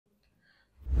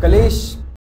कलेश,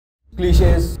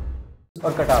 क्लीशेस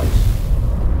और कटाक्ष।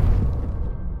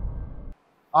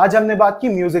 आज हमने बात की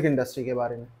म्यूजिक इंडस्ट्री के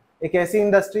बारे में, एक ऐसी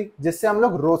इंडस्ट्री जिससे हम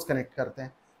लोग रोज कनेक्ट करते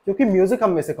हैं, क्योंकि म्यूजिक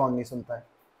हम में से कौन नहीं सुनता है।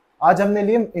 आज हमने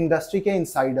लिए इंडस्ट्री के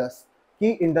इनसाइडर्स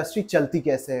कि इंडस्ट्री चलती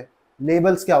कैसे है,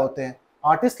 लेबल्स क्या होते हैं,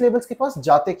 आर्टिस्ट लेबल्स के पास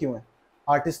जाते क्यों हैं,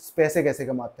 आर्टिस्ट पैसे कैसे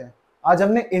कमाते हैं। आज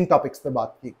हमने इन टॉपिक्स पे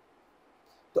बात की।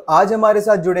 तो आज हमारे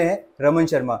साथ जुड़े हैं Raman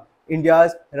Sharma,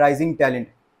 India's rising talent.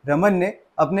 Raman ने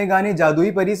अपने गाने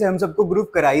जादुई परी से हम सबको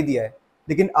ग्रुप करा ही दिया है,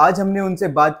 लेकिन आज हमने उनसे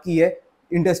बात की है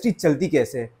इंडस्ट्री चलती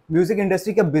कैसे है, म्यूजिक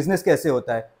इंडस्ट्री का बिजनेस कैसे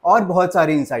होता है और बहुत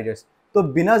सारे इनसाइडर्स। तो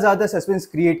बिना ज़्यादा सस्पेंस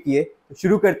क्रिएट किए तो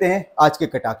शुरू करते हैं आज के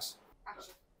कटाक्ष।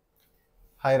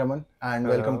 Hi Raman and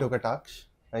welcome to Kataksh.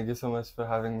 Thank you so much for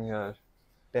having me here.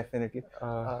 Definitely.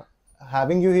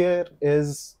 Having you here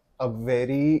is a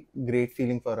very great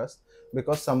feeling for us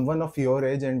because someone of your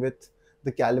age and with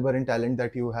the caliber and talent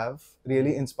that you have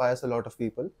really inspires a lot of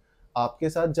people. आपके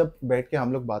साथ जब बैठ के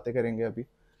हम लोग बातें करेंगे अभी,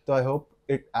 तो I hope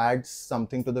it adds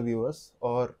something to the viewers.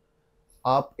 और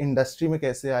आप इंडस्ट्री में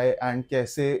कैसे आए एंड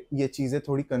कैसे ये चीज़ें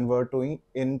थोड़ी कन्वर्ट हुई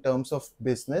in terms of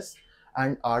business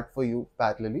and art for you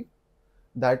parallelly.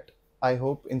 That I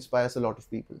hope inspires a lot of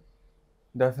people.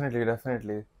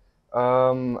 Definitely.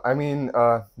 I mean,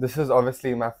 this is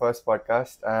obviously my first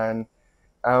podcast, and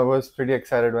I was pretty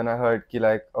excited when I heard ki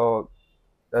like, oh,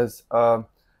 there's an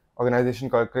organization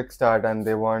called Kliquestart, and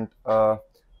they want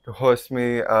to host me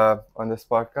on this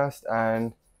podcast.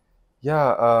 And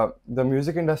yeah, the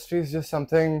music industry is just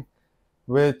something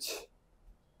which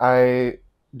I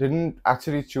didn't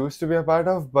actually choose to be a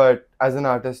part of, but as an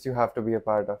artist you have to be a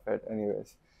part of it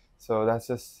anyways. So that's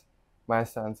just my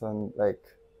stance on like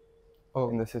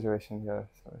in the situation here.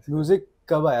 So music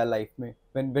कब आया life में?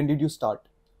 When did you start?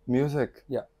 music,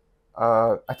 Yeah.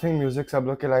 I think music सब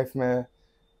लोग के life में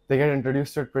they get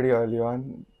introduced to it pretty early on.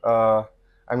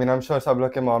 I mean, I'm sure सब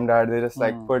लोग के mom dad they just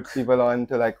like put people on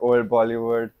to like old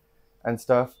Bollywood and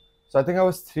stuff. So I think I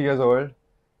was 3 years old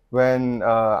when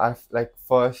I like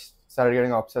first started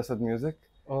getting obsessed with music.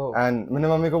 And मैंने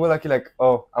mummy को बोला कि like,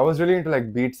 oh, I was really into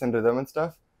like beats and rhythm and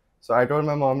stuff. So I told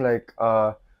my mom like,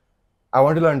 I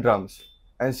want to learn drums.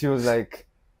 And she was like,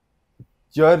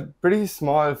 you're pretty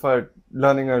small for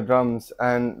learning your drums,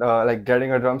 and like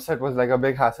getting a drum set was like a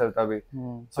big hassle tabhi.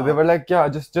 So they were like, yeah,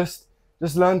 just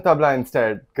learn tabla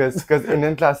instead, because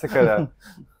Indian classical hai.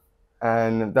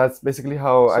 And that's basically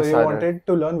how I started. So you wanted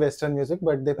to learn Western music,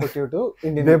 but they put you to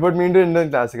Indian. They put me into Indian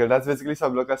classical. That's basically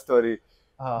sab log ka story.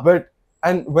 But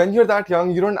and when you're that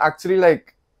young, you don't actually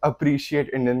like appreciate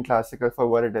Indian classical for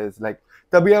what it is. Like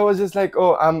tabhi I was just like,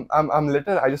 oh, I'm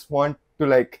little. I just want to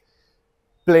like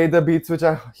play the beats which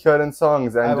I hear in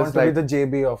songs, and I just want to like be the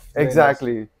JB of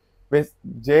exactly.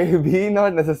 JB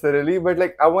not necessarily, but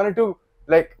like I wanted to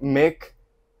like make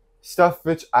stuff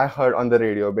which I heard on the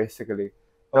radio basically.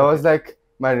 That was like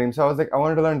my dream. So I was like, I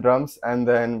wanted to learn drums, and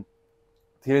then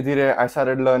dhire dhire I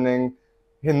started learning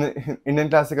Indian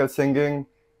classical singing,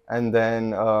 and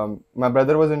then my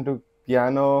brother was into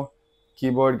piano,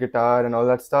 keyboard, guitar, and all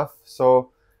that stuff.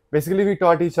 So basically we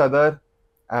taught each other,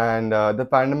 and the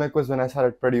pandemic was when I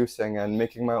started producing and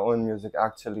making my own music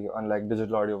actually on like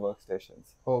digital audio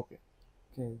workstations. Okay.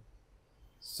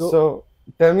 So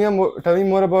tell me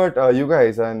more about you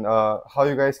guys and how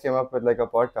you guys came up with like a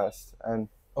podcast. And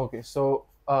Okay, so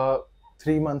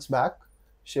 3 months back,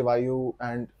 Shivayu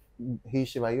and she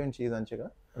is Anshika.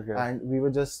 okay. And we were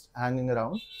just hanging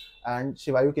around, and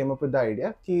Shivayu came up with the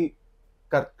idea कि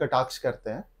कटाक्ष करते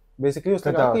हैं. Basically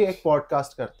उसने कहा कि एक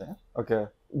podcast करते हैं, Okay.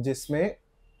 जिसमें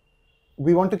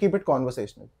we want to keep it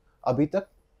conversational. अभी तक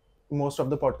most of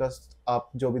the podcasts आप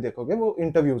जो भी देखोगे वो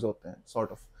interviews होते हैं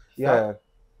sort of. या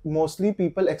mostly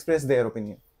people express their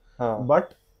opinion.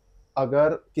 But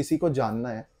अगर किसी को जानना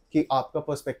है कि आपका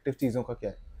पर्सपेक्टिव चीज़ों का क्या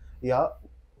है, या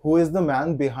who is the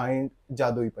man behind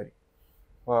जादुई परी.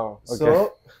 Wow. Okay. So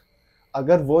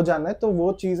अगर वो जानना है तो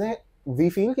वो चीज़ें we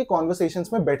feel कि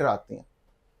conversations में better आती हैं.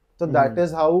 तो that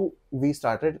is how we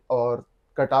started. और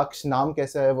कटाक्ष नाम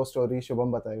कैसे है वो स्टोरी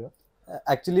शुभम बताएगा.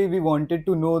 Actually, we wanted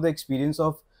to know the experience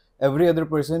of every other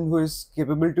person who is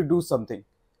capable to do something.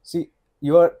 See,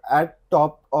 you are at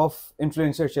top of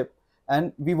influencership,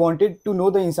 and we wanted to know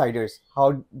the insiders. How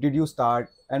did you start,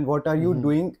 and what are you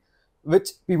doing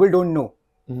which people don't know?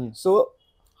 So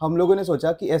हम लोगों ने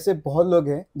सोचा कि ऐसे बहुत लोग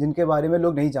हैं जिनके बारे में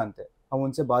लोग नहीं जानते, हम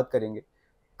उनसे बात करेंगे.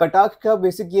 कटाक्ष का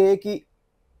बेसिक ये है कि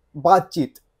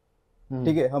बातचीत,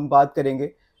 ठीक है, हम बात करेंगे,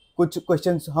 कुछ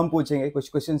क्वेश्चंस हम पूछेंगे, कुछ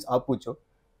क्वेश्चंस आप पूछो,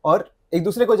 और एक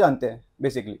दूसरे को जानते हैं,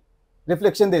 बेसिकली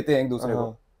रिफ्लेक्शन देते हैं एक दूसरे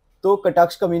को. तो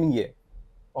कटाक्ष का मीनिंग ये है.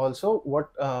 Also what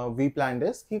we planned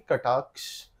is कि कटाक्ष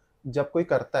जब कोई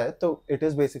करता है तो it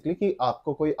is basically कि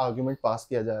आपको कोई argument pass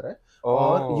किया जा रहा है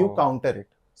और you counter it.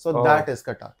 So that is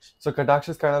Kataksh. So Kataksh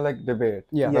is kind of like debate.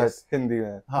 Yeah. But Yes. Hindi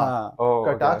में. हाँ. Oh,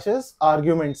 Kataksh is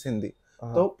arguments Hindi.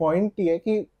 तो point ये है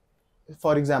कि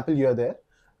for example you are there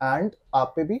and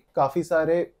आप पे भी काफी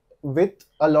सारे with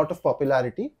a lot of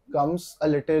popularity comes a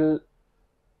little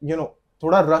you know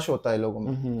थोड़ा rush होता है लोगों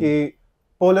में कि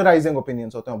polarizing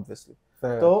opinions होते हैं obviously.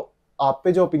 तो आप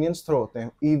पे जो opinions throw होते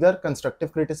हैं either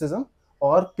constructive criticism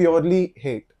और purely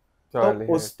hate.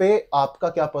 तो उस पे आपका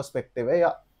क्या perspective है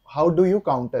या how do you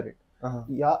counter it?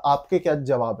 या आपके क्या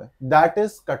जवाब है? That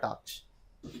is Kataksh.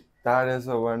 That is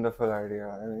a wonderful idea.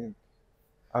 I mean,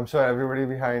 I'm sure everybody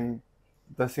behind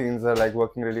the scenes are like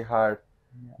working really hard.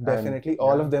 Definitely,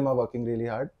 all of them are working really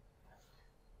hard.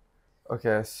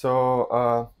 Okay,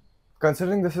 so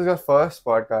considering this is your first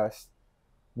podcast,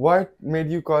 what made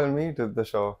you call me to the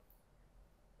show?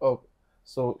 Okay,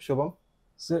 so Shubham.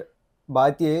 Sir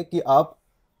बात ये है कि आप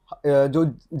जो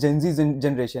Gen Z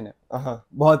generation है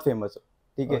बहुत famous हो,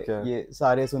 ठीक है, ये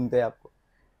सारे सुनते हैं आपको,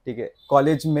 ठीक है,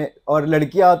 कॉलेज में, और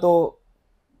लड़कियां तो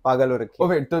पागल हो रखी है। Oh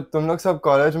wait, तो तुम लोग सब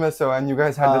कॉलेज में से, and you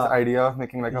guys had this idea of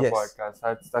making like a podcast.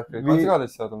 That's great. कौन सी कॉलेज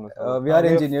से हो तुम लोग? We are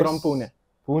engineers from Pune.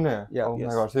 Pune? Yeah. Oh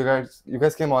my god, so you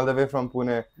guys came all the way from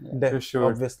Pune to shoot?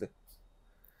 Obviously.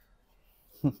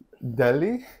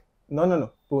 Delhi? No,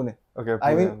 Pune. Okay, Pune.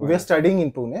 I mean, we are studying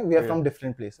in Pune. We are from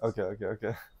different places.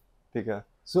 Okay. ठीक है.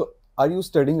 So, are you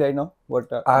studying right now? What?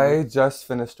 I just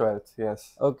finished 12th. Yes.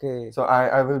 Okay. So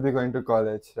I will be going to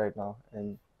college right now,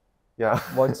 and yeah.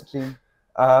 What stream?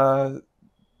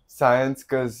 Science,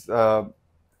 because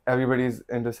everybody's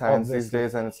into science these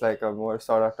days, and it's like a more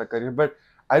sought after career. But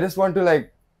I just want to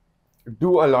like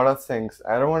do a lot of things.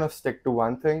 I don't want to stick to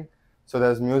one thing. So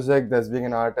there's music, there's being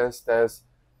an artist, there's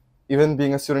even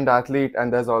being a student athlete,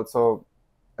 and there's also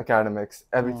academics.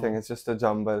 Everything is just a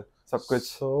jumble.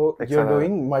 So you're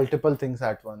doing multiple things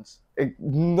at once.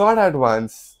 Not at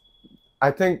once.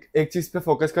 I think एक चीज पे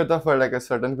focus करता for like a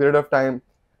certain period of time.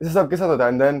 इसे सबके साथ होता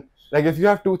है. And then like if you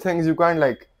have two things, you can't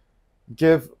like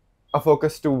give a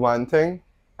focus to one thing,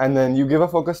 and then you give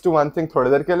a focus to one thing थोड़ी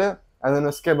देर के लिए, and then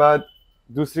उसके बाद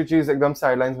दूसरी चीज एकदम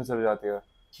sidelines में चली जाती है.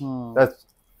 That's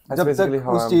जब basically तक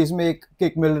how उस चीज में एक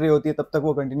किक मिल रही होती है तब तक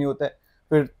वो कंटिन्यू होता है,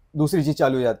 फिर दूसरी चीज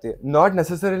चालू हो जाती है. Not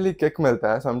necessarily kick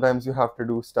मिलता है. Sometimes you have to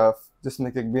do stuff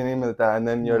जिसमें kick भी नहीं मिलता है, and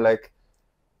then you're like,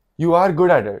 you are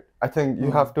good at it. I think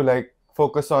you have to like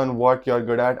focus on what you're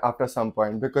good at after some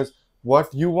point, because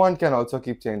what you want can also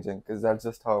keep changing, because that's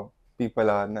just how people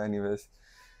are anyways.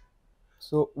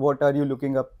 So what are you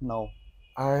looking up now?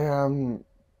 I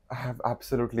have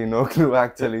absolutely no clue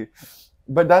actually.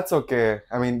 But that's okay.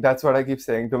 I mean, that's what I keep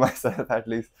saying to myself at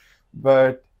least.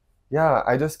 But yeah,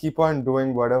 I just keep on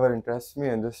doing whatever interests me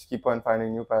and just keep on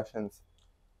finding new passions.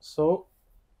 So,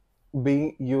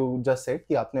 you just said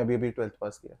कि आपने अभी 12th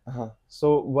pass किया.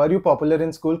 So, were you popular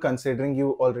in school considering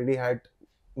you already had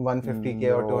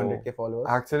 150k or 200k followers?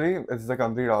 Actually, it's the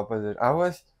complete opposite.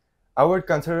 I would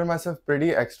consider myself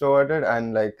pretty extroverted,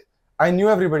 and like I knew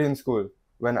everybody in school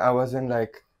when I was in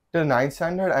like till 9th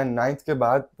standard, and 9th के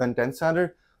बाद when 10th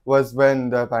standard was when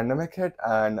the pandemic hit,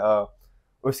 and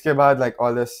उसके बाद like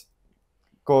all this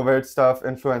COVID stuff,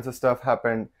 influencer stuff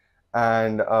happened,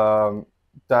 and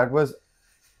that was,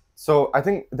 so I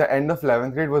think the end of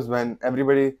 11th grade was when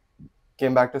everybody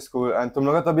came back to school, and तुम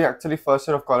लोग का तभी actually first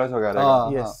year of college हो गया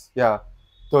रहेगा. Yes. Yeah.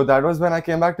 So that was when I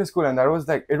came back to school, and that was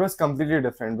like, it was completely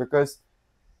different, because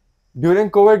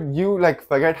during COVID you like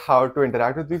forget how to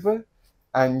interact with people,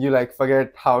 and you like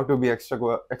forget how to be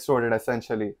extroverted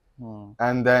essentially.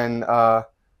 And then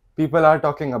people are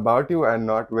talking about you and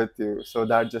not with you, so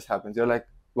that just happens. You're like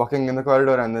walking in the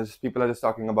corridor and there's people are just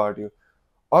talking about you,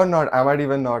 or not. I might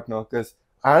even not know, because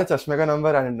I had a chashme ka number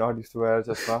and I did not used to wear a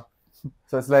chashma.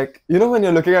 So it's like, you know, when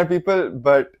you're looking at people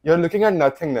but you're looking at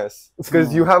nothingness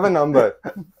because you have a number,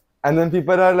 and then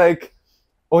people are like,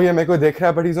 oh yeah, meko dekh raha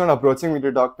hai, but he's not approaching me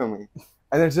to talk to me,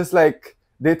 and it's just like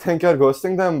they think you're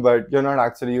ghosting them, but you're not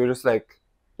actually. You're just like,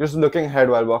 you're just looking ahead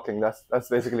while walking. That's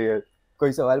basically it.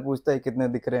 कोई सवाल पूछता है कितने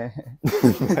दिख रहे हैं?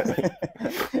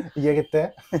 ये कितने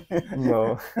हैं?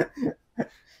 No.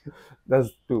 That's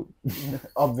 2.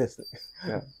 Obviously.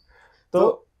 Yeah.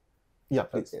 तो yeah,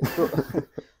 please.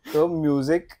 तो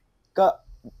म्यूजिक का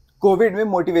कोविड में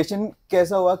मोटिवेशन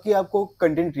कैसा हुआ कि आपको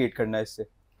कंटेंट क्रिएट करना है इससे?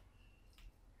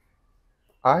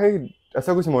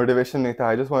 ऐसा कुछ मोटिवेशन नहीं था.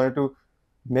 I just wanted to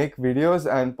make videos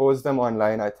and post them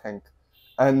online, I think.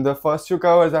 And the first 2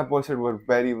 covers I posted were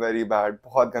very, very bad.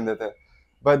 बहुत गंदे थे.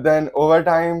 But then over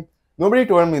time, nobody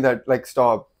told me that like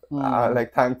stop,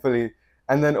 like thankfully.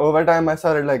 And then over time I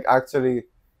started like actually,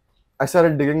 I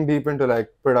started digging deep into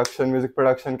like production, music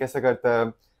production कैसे करते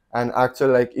हैं, and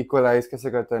actual like equalize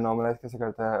कैसे करते हैं, normalize कैसे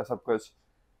करते हैं, सब कुछ.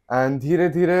 And धीरे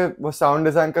धीरे वो sound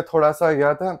design का थोड़ा सा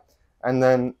गया था, and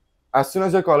then as soon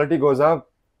as your quality goes up,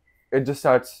 it just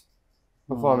starts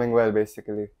performing well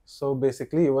basically. So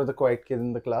basically you were the quiet kid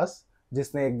in the class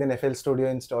जिसने एक दिन FL Studio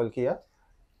install किया.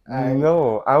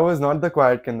 No, I was not the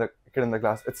quiet kid in the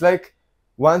class. It's like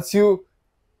once you,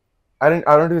 I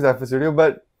don't use FL Studio,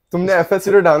 but तुमने FL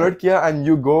Studio download किया and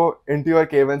you go into your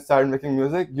cave and start making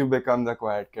music, you become the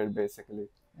quiet kid basically.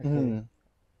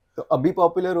 तो अभी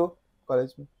popular हो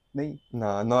college में? नहीं.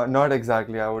 No, not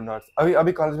exactly. I would not.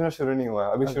 अभी college में शुरू नहीं हुआ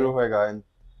है. अभी शुरू होएगा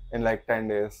in like 10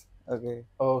 days. Okay.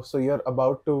 Oh, so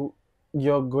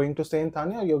you're going to stay in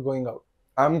Thane or you're going out?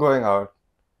 I'm going out.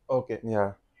 Okay.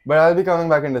 Yeah. But I'll be coming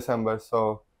back in December,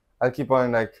 so I'll keep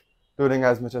on like touring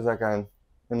as much as I can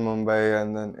in Mumbai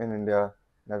and then in India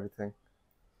and everything.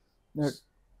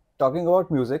 Talking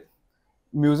about music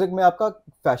में आपका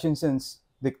fashion sense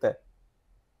दिखता है,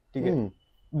 ठीक है?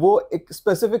 वो एक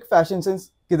specific fashion sense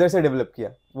किधर से develop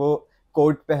किया? वो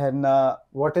coat पहनना.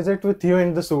 What is it with you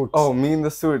in the suits? Oh, me in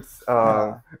the suits.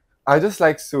 I just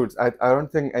like suits. I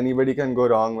don't think anybody can go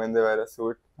wrong when they wear a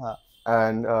suit.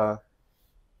 And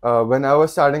when I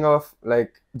was starting off,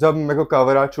 like जब मेरे को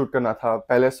cover art shoot करना था,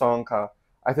 पहले song था,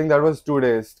 I think that was 2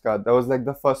 days का. That was like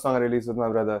the first song I released with my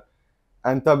brother.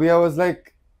 And तभी I was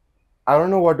like, I don't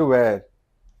know what to wear.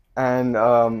 And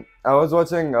I was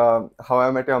watching How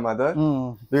I Met Your Mother.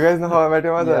 Do you guys know How I Met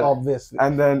Your Mother? Yeah, obviously.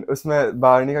 And then उसमें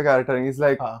Barney का character, and he's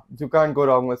like, you can't go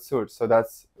wrong with suits. So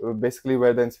that's basically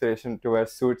where the inspiration to wear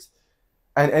suits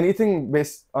and anything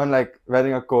based on like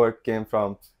wearing a coat came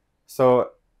from. So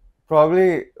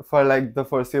probably for like the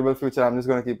foreseeable future, I'm just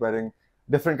gonna keep wearing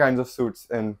different kinds of suits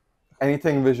and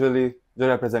anything visually जो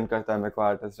represent करता है मेरे को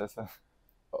artist जैसा.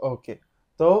 Okay,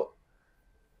 so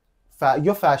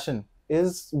your fashion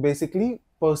is basically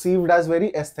perceived as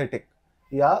very aesthetic,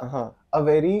 a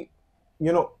very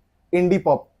indie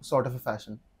pop sort of a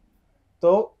fashion.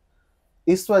 तो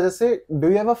इस वजह से do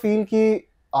you ever feel कि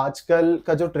आजकल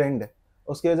का जो trend है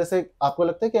उसकी वजह से आपको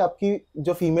लगता है कि आपकी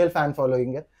जो फीमेल फैन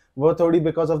फॉलोइंग है वो थोड़ी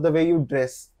because of the way you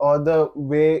dress और the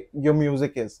way your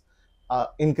music is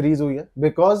increase हुई है?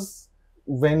 Because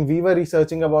when we were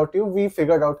researching about you we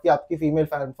figured out कि आपकी फीमेल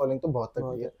फैन फॉलोइंग तो बहुत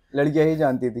तगड़ी है. लड़कियां ही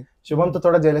जानती थी. शुभम तो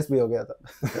थोड़ा जेलस भी हो गया था.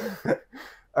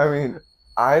 I mean,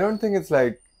 I don't think it's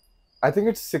like, I think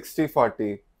it's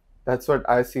 60-40. That's what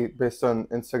I see based on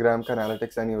Instagram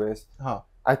analytics anyways.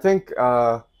 I think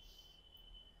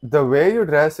the way you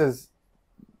dress is,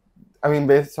 I mean,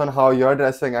 based on how you're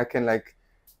dressing, I can like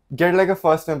get like a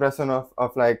first impression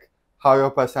of like how your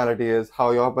personality is,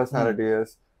 how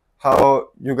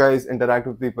you guys interact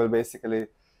with people basically.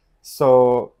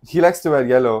 So he likes to wear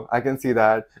yellow, I can see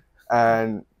that.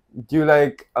 And you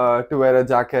like to wear a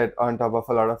jacket on top of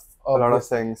a lot of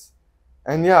things.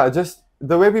 And yeah, just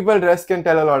the way people dress can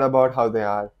tell a lot about how they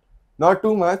are. Not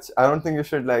too much. I don't think you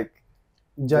should like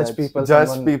judge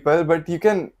people, but you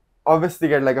can obviously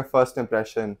get like a first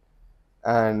impression.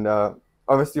 And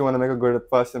obviously you want to make a good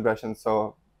first impression,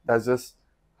 so that's just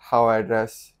how I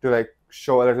dress to like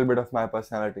show a little bit of my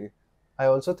personality. I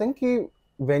also think कि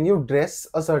when you dress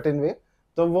a certain way,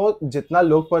 तो वो जितना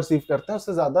लोग perceive करते हैं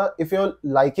उससे ज़्यादा if you're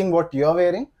liking what you're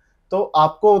wearing, तो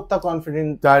आपको उतना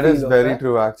confident. That is very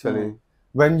true actually.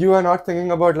 When you are not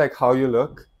thinking about like how you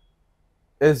look,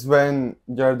 is when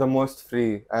you're the most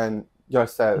free and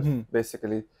yourself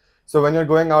basically. So when you're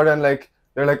going out and like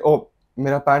you're like, oh,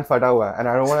 मेरा pant फटा हुआ है and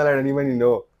I don't want to let anybody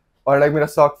know, or like मेरा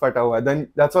sock फटा हुआ है, then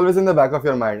that's always in the back of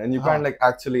your mind and you can't like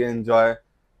actually enjoy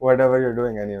whatever you're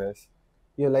doing anyways.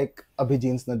 You're like अभी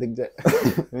jeans ना दिख जाए.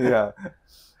 Yeah.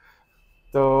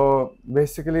 So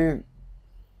basically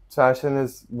fashion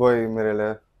is वही मेरे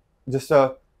लिए just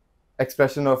a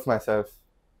expression of myself.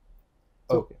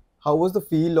 Okay. How was the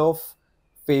feel of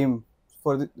fame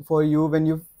for you when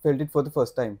you felt it for the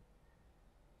first time?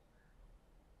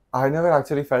 I never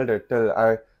actually felt it till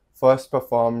I first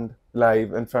performed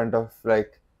live in front of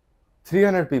like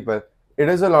 300 people. It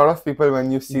is a lot of people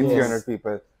when you see 300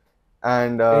 people.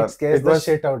 And it scares the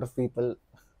shit out of people.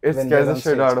 It scares the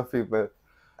shit out of people.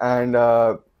 And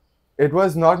it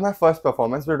was not my first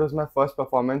performance, but it was my first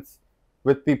performance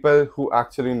with people who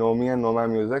actually know me and know my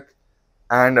music.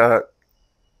 And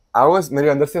मेरे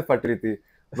अंदर से फट रही थी,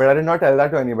 but I did not tell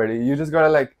that to anybody. You just gotta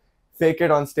like fake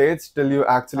it on stage till you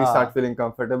actually start feeling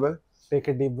comfortable. Take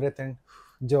a deep breath and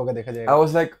जो होगा देखा जाएगा. I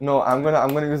was like, no, I'm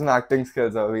gonna use an acting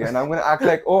skills अभी, and I'm gonna act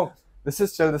like, oh, this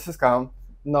is chill, this is calm.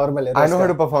 Normal है. I know how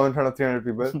to perform in front of 300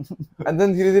 people. And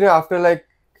then धीरे धीरे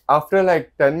after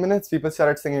like 10 minutes, people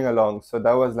started singing along. So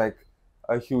that was like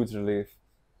a huge relief.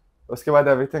 उसके बाद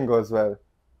everything goes well.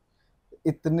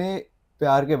 इतने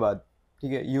प्यार के बाद,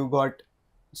 ठीक है, you got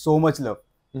so much love.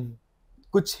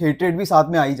 कुछ हेटेड भी साथ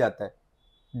में आ ही जाता है.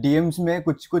 DMs में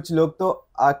कुछ लोग तो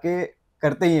आके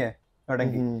करते ही हैं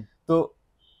नौटंकी. तो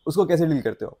उसको कैसे डील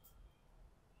करते हो?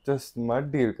 Just मत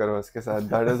डील करो उसके साथ.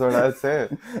 That is what I'll say.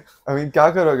 I mean, क्या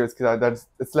करोगे उसके साथ?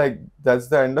 It's like that's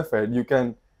the end of it. You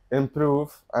can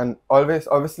improve and always,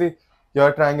 obviously,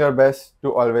 you're trying your best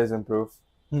to always improve.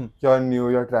 You're new,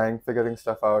 you're trying, figuring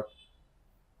stuff out.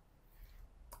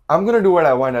 I'm gonna do what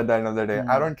I want at the end of the day.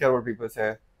 I don't care what people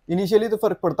say. Initially तो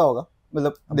फर्क पड़ता होगा,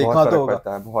 मतलब देखा तो होगा.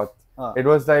 पड़ता है बहुत. It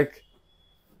was like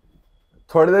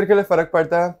थोड़ी देर के लिए फर्क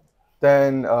पड़ता है.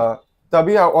 Then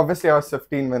तभी obviously I was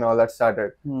 15 when all that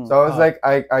started. So I was like,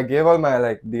 I gave all my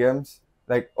like DMs,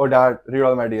 like, oh dad, read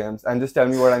all my DMs and just tell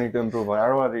me what I need to improve on. I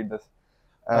don't want to read this.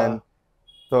 And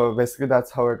so basically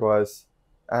that's how it was.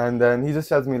 And then he just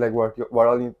tells me like what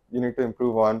all you need to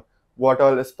improve on, what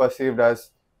all is perceived as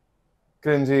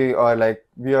cringy or like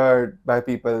weird by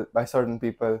people, by certain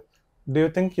people. Do you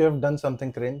think you have done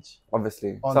something cringe?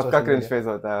 Obviously. Sabka cringe phase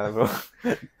hota hai, bro.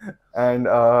 And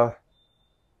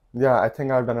yeah, I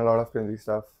think I've done a lot of cringy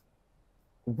stuff.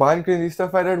 One cringy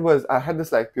stuff I did was I had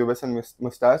this like pubescent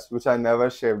mustache which I never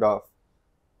shaved off.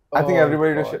 I think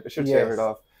everybody should shave it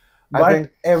off. But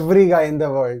every guy in the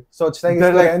world सोचता है कि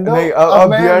they're like, नहीं, अब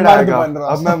beard आएगा,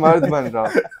 अब मैं मर्द बन रहा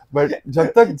हूँ. But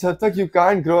जब तक you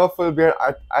can't grow a full beard,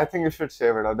 I think you should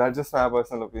shave it off. That's just my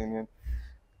personal opinion,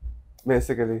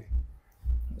 basically.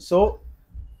 So,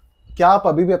 क्या आप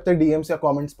अभी भी अपने DMs या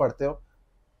comments पढ़ते हो?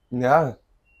 Yeah,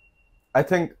 I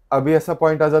think अभी ऐसा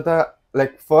point आ जाता है,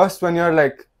 like first when you're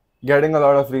like getting a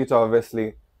lot of reach,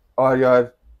 obviously, or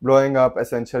you're blowing up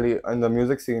essentially in the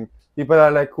music scene, people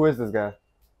are like, who is this guy?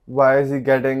 Why is he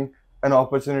getting an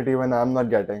opportunity when I'm not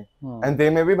getting? And they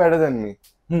may be better than me,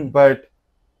 but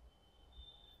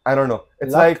I don't know.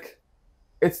 It's luck. Like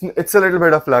it's a little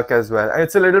bit of luck as well, and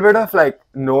it's a little bit of like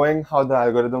knowing how the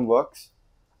algorithm works.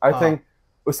 I think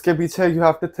uske piche you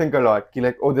have to think a lot. Ki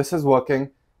like, oh, this is working.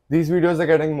 These videos are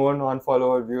getting more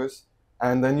non-follower views,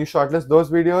 and then you shortlist those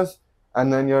videos,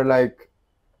 and then you're like,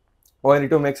 oh, I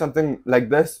need to make something like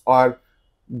this, or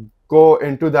go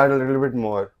into that a little bit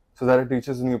more, so that it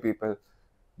reaches new people.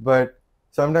 But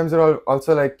sometimes you're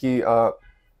also like, I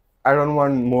don't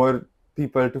want more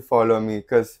people to follow me,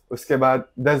 because uske baad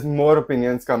there's more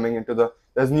opinions coming into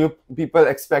there's new people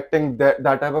expecting that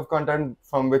type of content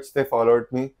from which they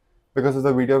followed me because of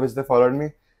the video which they followed me.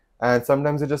 And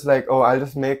sometimes it's just like, oh, I'll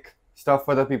just make stuff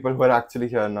for the people who are actually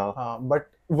here now. But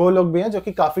वो लोग भी हैं जो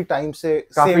कि काफी time से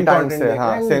same content देख रहे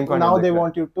हैं, now they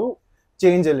want you to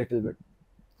change a little bit.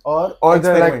 Or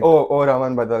they're like, oh,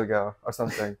 Raman बदल गया or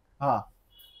something.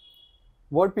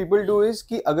 What people do is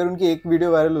कि अगर उनकी एक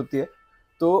वीडियो वायरल होती है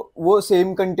तो वो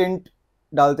सेम कंटेंट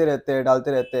डालते रहते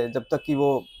हैं जब तक कि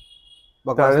वो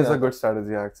That is a good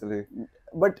strategy actually.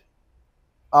 But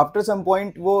after some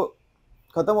point वो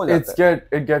खत्म हो जाता है.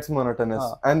 It gets monotonous.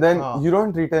 And then you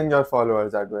don't retain your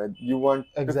followers that way. You want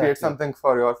to create something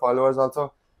for your followers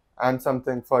also, and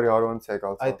something for your own sake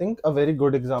also. I think a very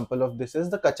good example of this is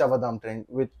the Kacha Badam trend,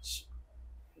 which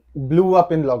blew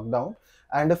up in lockdown,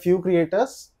 and a few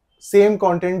creators same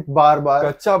content bar.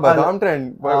 Kacha Badam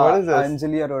trend. What is this?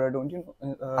 Anjali Arora, don't you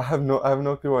know? I have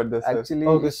no clue what this Actually, is.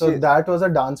 Okay, so that was a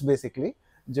dance basically,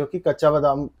 जो कि Kacha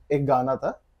Badam एक गाना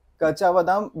था. कच्चा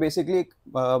बादाम basically एक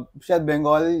शायद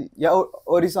बंगाल या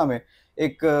ओडिशा में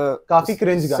एक काफी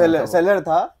क्रिंज गाना सेलर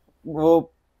था,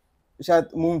 वो शायद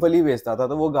मूंगफली बेचता था,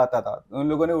 तो वो गाता था, उन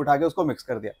लोगों ने उठा के उसको मिक्स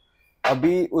कर दिया.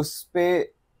 अभी उस पे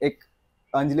एक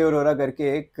अंजलि अरोरा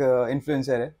करके एक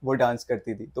इन्फ्लुएंसर है, वो डांस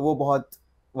करती थी, तो वो बहुत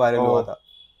वायरल हुआ था.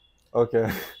 Okay.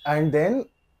 And then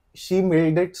she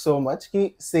made it so much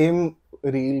कि सेम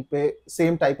रील पे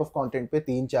सेम टाइप ऑफ कंटेंट पे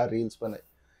 3-4 रील्स बनाए.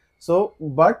 So,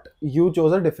 but you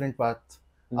chose a different path.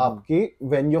 आपकी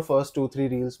when your first 2-3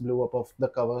 reels blew up of the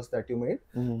covers that you made,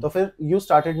 तो फिर you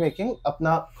started making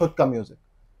अपना खुद का music.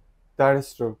 That is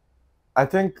true. I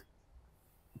think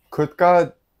खुद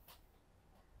का,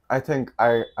 I think I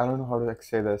don't know how to like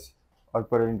say this or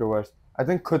put it into words. I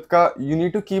think खुद का, you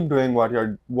need to keep doing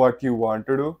what you want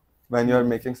to do when you're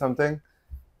making something,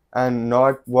 and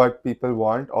not what people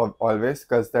want always,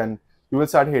 because then you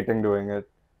will start hating doing it.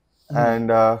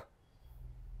 And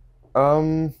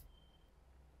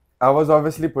I was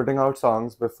obviously putting out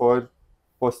songs before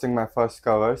posting my first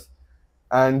covers,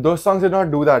 and those songs did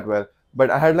not do that well.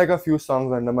 But I had like a few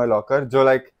songs under my locker, jo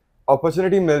like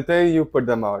opportunity milte you put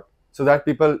them out, so that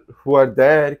people who are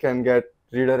there can get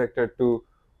redirected to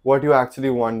what you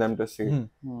actually want them to see.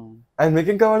 And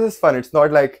making covers is fun. It's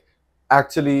not like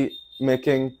actually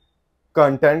making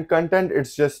content.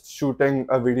 It's just shooting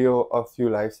a video of you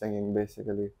live singing,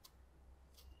 basically.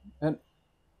 And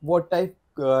what type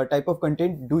of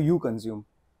content do you consume?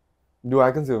 Do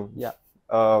I consume? Yeah.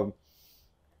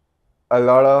 A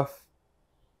lot of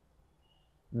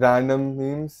random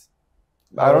memes.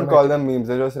 I don't call them memes,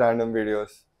 they're just random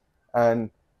videos. And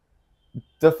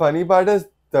the funny part is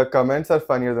the comments are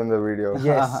funnier than the video.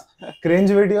 Yes. Cringe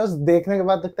videos देखने के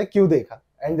बाद लगता है क्यों देखा?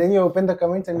 And then you open the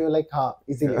comments and you're like हाँ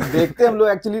इसीलिए देखते हम लोग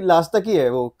एक्चुअली लास्ट तक ही है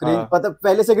वो क्रिंज पता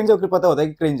पहले सेकंड से पता होता है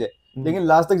कि क्रिंज है लेकिन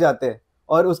लास्ट तक जाते हैं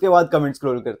और उसके बाद कमेंट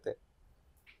स्क्रॉल करते हैं.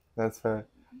 That's fair.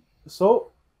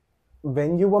 So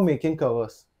when you were making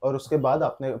covers और उसके बाद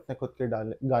आपने अपने खुद के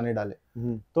गाने डाले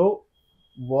तो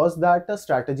was that a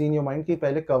strategy in your mind कि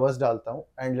पहले covers डालता हूँ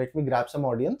and let me grab some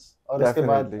audience और उसके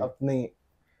बाद अपनी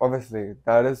obviously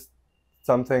that is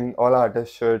something all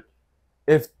artists should,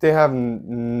 if they have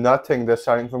nothing, they're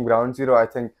starting from ground zero. I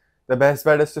think the best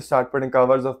bet is to start putting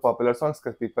covers of popular songs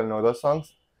because people know those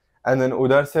songs, and then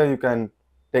udhar se you can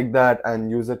take that and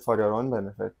use it for your own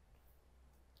benefit.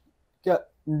 क्या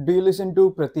do you listen to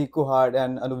Pratik Kuhad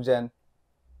and Anup Jain?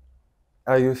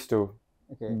 I used to,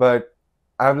 Okay. but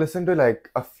I've listened to like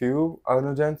a few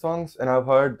Anup Jain songs and I've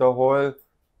heard the whole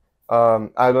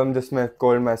album just my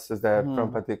Cold Mess is there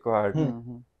from Pratik Kuhad.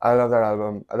 I love that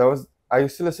album. I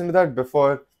used to listen to that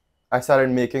before I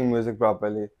started making music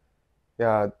properly.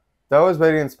 Yeah, that was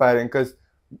very inspiring because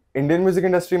Indian music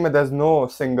industry there's no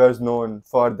singers known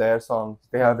for their songs.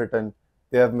 They have written,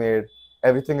 they have made,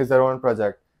 everything is their own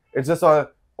project. It's just all,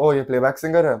 oh, you're playback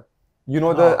singer hai. You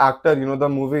know the actor, you know the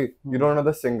movie, you don't know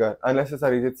the singer unless it's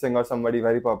Arijit Singh or somebody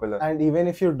very popular. And even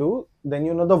if you do, then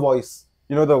you know the voice.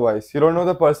 You know the voice. You don't know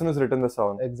the person who's written the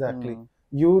song. Exactly.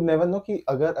 You never know कि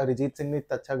अगर अरिजीत सिंह ने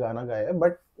इतना अच्छा गाना गाया है,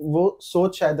 but वो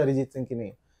सोच शायद अरिजीत सिंह की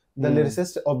नहीं. The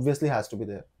lyricist obviously has to be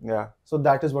there. Yeah. So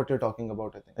that is what you're talking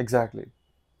about, I think. Exactly.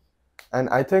 And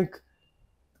I think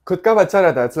खुद का अच्छा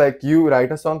रहता है. It's like you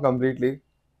write a song completely,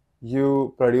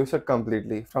 you produce it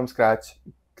completely from scratch,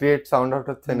 create sound out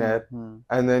of thin air,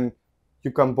 and then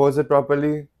you compose it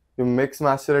properly, you mix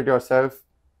master it yourself,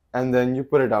 and then you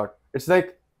put it out. It's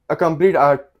like a complete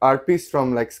art piece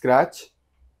from like scratch,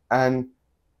 and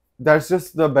that's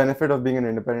just the benefit of being an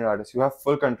independent artist. You have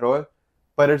full control,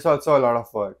 but it's also a lot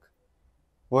of work.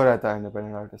 वो रहता है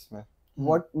independent artist में.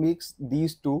 What makes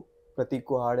these two, Pratik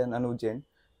Kuhad and Anup Jain,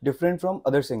 different from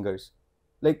other singers?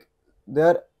 Like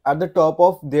they're at the top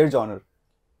of their genre.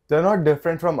 They're not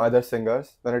different from other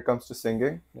singers when it comes to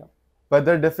singing, but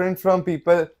they're different from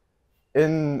people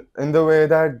in the way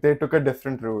that they took a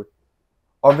different route.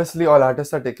 Obviously, all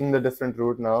artists are taking the different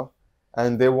route now,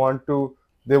 and they want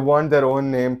their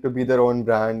own name to be their own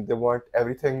brand. They want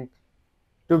everything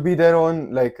to be their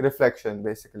own like reflection,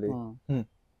 basically.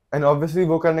 And obviously,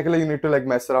 वो करने के लिए you need to like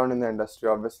mess around in the industry.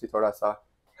 Obviously, थोड़ा सा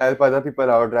help other people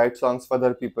out, write songs for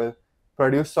other people,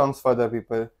 produce songs for other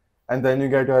people, and then you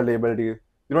get your label deal.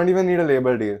 You don't even need a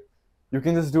label deal. You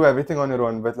can just do everything on your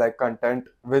own with like content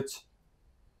which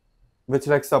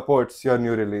like supports your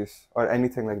new release or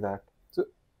anything like that. So,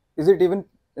 is it even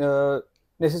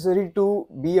necessary to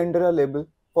be under a label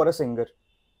for a singer?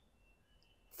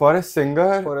 For a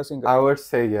singer, I would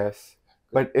say yes.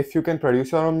 But if you can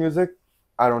produce your own music,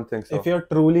 I don't think so. If you're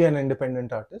truly an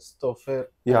independent artist, तो फिर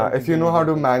if you know how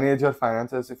to manage your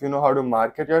finances, if you know how to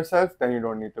market yourself, then you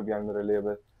don't need to be under a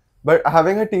label. But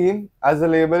having a team as a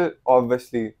label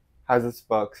obviously has its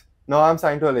perks. Now I'm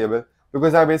signed to a label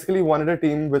because I basically wanted a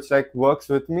team which like works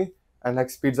with me and like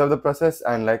speeds up the process,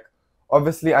 and like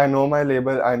obviously I know my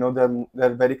label, I know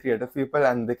they're very creative people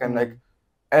and they can like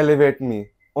elevate me.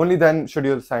 Only then should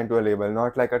you sign to a label,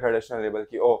 not like a traditional label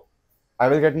ki, oh, I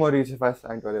will get more reach if I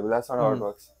sign to a label. That's not how it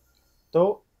works.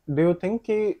 So do you think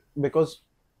कि because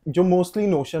जो mostly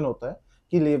notion होता है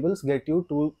कि labels get you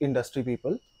to industry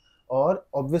people और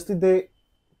obviously they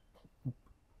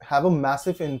have a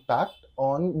massive impact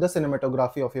on the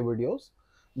cinematography of your videos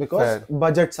because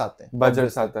budgets आते हैं.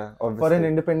 Budgets आते हैं, obviously. For an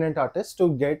independent artist to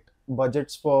get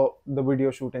budgets for the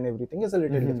video shoot and everything is a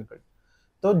little difficult.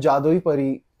 So Jadui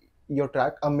Pari, your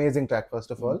track, amazing track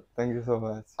first of all. Thank you so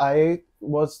much. I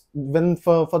was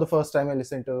for the first time I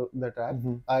listened to the track,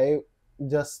 I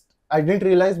didn't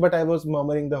realize, but I was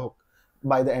murmuring the hook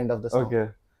by the end of the song. Okay.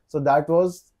 So that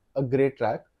was a great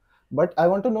track. But I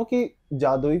want to know कि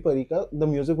Jadui Pari का the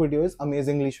music video is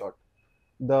amazingly shot.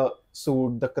 The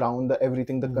suit, the crown, the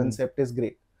everything, the concept is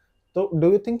great. So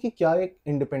do you think कि क्या एक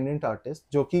independent artist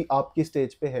जो कि आपकी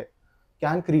stage पे है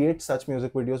can create such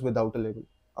music videos without a label?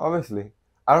 Obviously.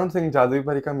 I don't think Jadui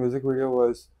Pari ka music video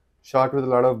was shot with a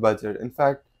lot of budget. In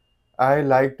fact, I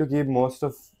like to keep most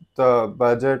of the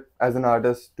budget as an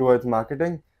artist towards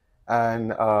marketing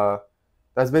and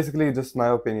That's basically just my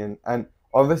opinion. And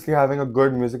obviously, having a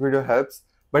good music video helps.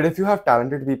 But if you have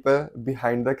talented people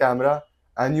behind the camera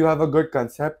and you have a good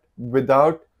concept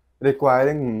without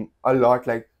requiring a lot,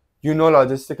 like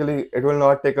logistically, it will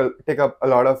not take up a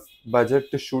lot of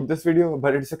budget to shoot this video,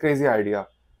 but it's a crazy idea.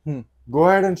 Go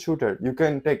ahead and shoot it. You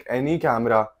can take any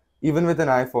camera, even with an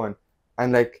iPhone,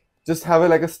 and like just have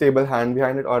like a stable hand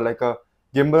behind it or like a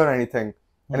gimbal or anything.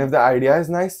 And if the idea is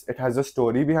nice, it has a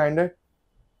story behind it,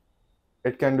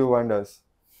 it can do wonders.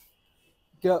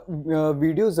 क्या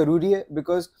video ज़रूरी है?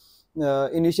 Because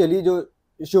initially जो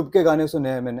शुभ के गाने सुने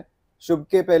हैं मैंने, शुभ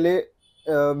के पहले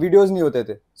वीडियोस नहीं होते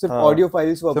थे, सिर्फ ऑडियो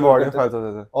फाइल्स वो अपलोड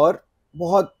करते थे और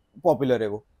बहुत पॉपुलर है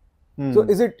वो. So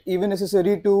is it even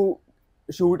necessary to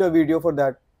shoot a video for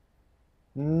that?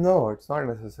 No, it's not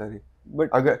necessary. But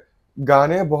अगर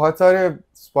गाने बहुत सारे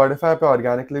Spotify पे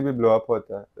organically भी blow up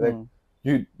होता है.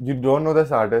 Like you don't know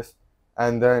this artist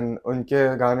and then उनके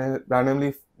गाने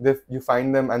randomly you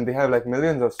find them and they have like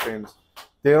millions of streams.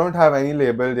 They don't have any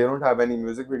label, they don't have any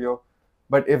music video.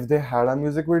 But if they had a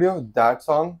music video, that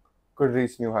song could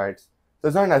reach new heights. So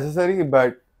it's not necessary,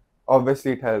 but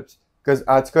obviously it helps. Because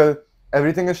आजकल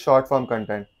everything is short form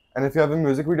content. And if you have a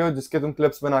music video जिसके तुम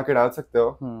clips बना के डाल सकते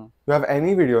हो, you have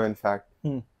any video in fact,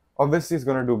 obviously it's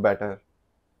gonna do better.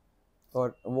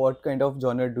 Or what kind of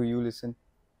genre do you listen?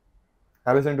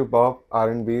 I listen to pop,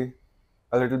 R&B,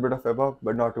 a little bit of hip hop,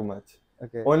 but not too much.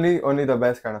 Okay. Only the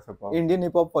best kind of hip hop. Indian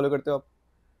hip hop follow करते हो आप?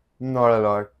 Not a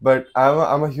lot, but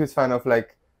I'm a huge fan of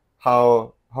like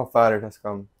how far it has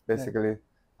come basically.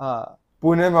 हाँ.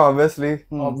 पुणे में obviously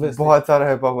बहुत सारा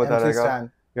hip hop होता रहेगा.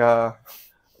 Yeah.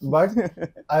 But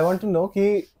I want to know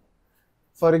कि,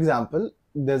 for example,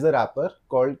 there's a rapper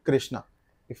called Krishna.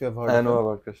 If you have heard of him. I know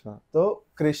about Krishna. So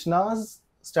Krishna's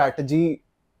strategy,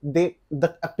 the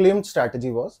acclaimed strategy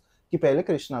was कि पहले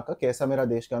कृष्णा का कैसा मेरा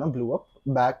देश गाना blew up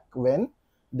back when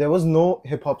there was no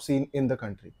hip hop scene in the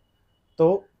country. तो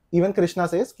even Krishna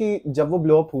says कि जब वो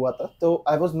blow up हुआ था तो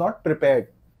I was not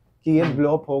prepared कि ये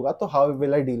blow up होगा तो how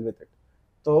will I deal with it.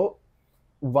 तो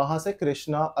वहाँ से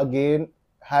Krishna again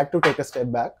had to take a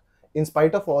step back in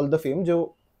spite of all the fame जो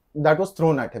that was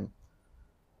thrown at him.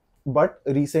 But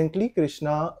recently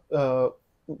Krishna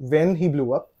when he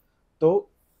blew up, so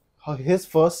his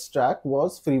first track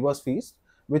was Free Was Feast,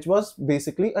 which was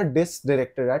basically a diss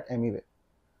directed at Emiway.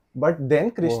 But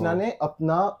then Krishna ने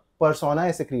अपना persona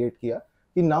ऐसे create किया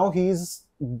कि now he is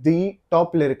the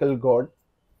top lyrical god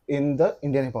in the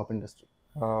Indian hip hop industry.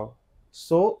 Wow.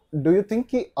 So do you think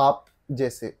कि आप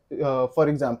जैसे for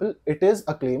example it is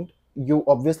acclaimed, you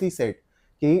obviously said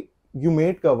कि you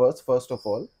made covers first of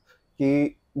all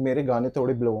कि मेरे गाने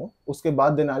थोड़े blow हों, उसके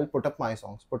बाद then I'll put my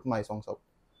songs out.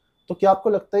 तो क्या आपको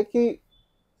लगता है कि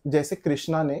जैसे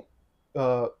कृष्णा ने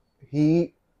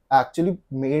he actually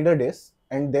made a diss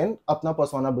and then अपना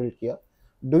persona build किया,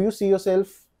 do you see yourself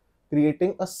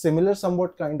creating a similar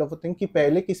somewhat kind of a thing कि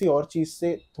पहले किसी और चीज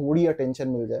से थोड़ी attention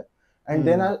मिल जाए and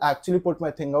then I'll actually put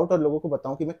my thing out और लोगों को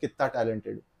बताऊं कि मैं कितना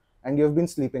talented हूँ and you have been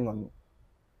sleeping on me?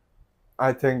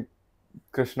 I think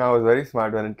Krishna was very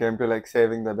smart when it came to like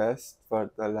saving the best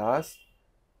for the last.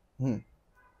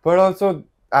 But also,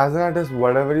 as an artist,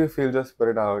 whatever you feel, just put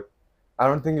it out. I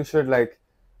don't think you should like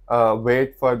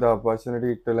wait for the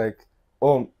opportunity to like,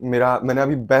 oh, मैंने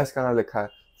अभी best गाना लिखा है.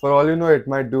 For all you know, it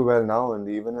might do well now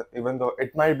only, even though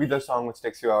it might be the song which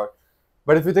takes you out.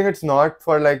 But if you think it's not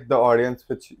for like the audience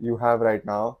which you have right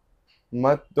now,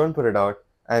 don't put it out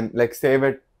and like save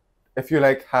it. If you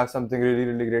like have something really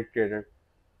really great created,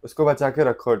 उसको बचा के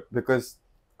रखो because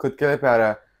खुद के लिए प्यारा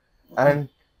है. And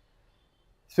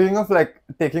speaking of like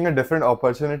taking a different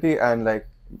opportunity and like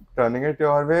turning it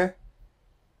your way,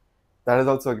 that is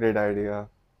also a great idea.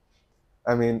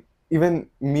 I mean, even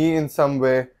me in some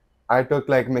way, I took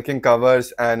like making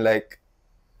covers and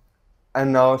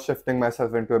now shifting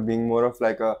myself into being more of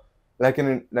like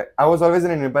I was always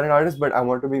an independent artist, but I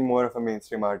want to be more of a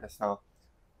mainstream artist now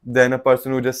than a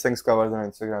person who just sings covers on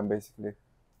Instagram basically.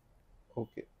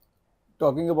 Okay.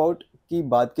 Talking about कि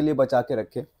बात के लिए बचा के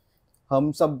रखे,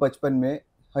 हम सब बचपन में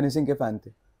हनी सिंह के फैन थे,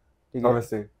 ठीक है?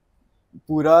 Obviously.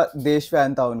 पूरा देश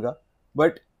फैन था उनका,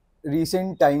 बट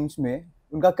रिसेंट टाइम्स में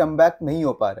उनका कमबैक नहीं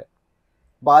हो पा रहा है.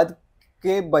 बाद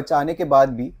के बचाने के बाद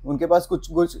भी उनके पास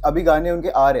कुछ अभी गाने उनके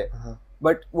आ रहे,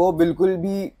 बट वो बिल्कुल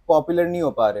भी पॉपुलर नहीं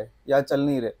हो पा रहे या चल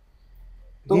नहीं रहे.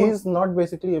 तो he is not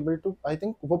basically able to, I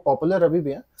think वो पॉपुलर अभी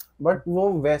भी है, बट वो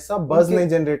वैसा बज नहीं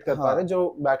जनरेट कर पा रहे जो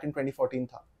बैक इन 2014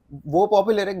 था. वो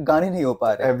पॉपुलर है, गाने नहीं हो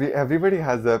पा रहे. Everybody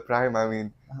has their prime. I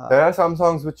mean, there are some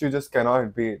songs which you just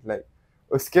cannot beat. Like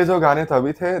उसके जो गाने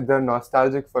तभी थे, they're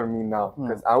nostalgic for me now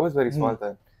because I was very small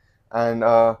then. And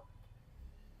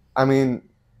I mean,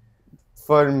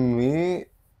 For me,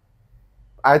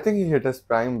 I think he hit his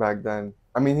prime back then.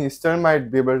 I mean, he still might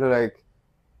be able to like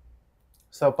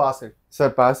surpass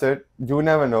it. You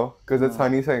never know, because it's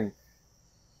Honey Singh.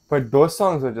 But those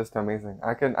songs were just amazing.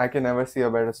 I can never see a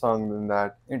better song than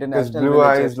that. Because International Blue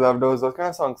Village Eyes, Love Those kind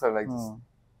of songs are like just,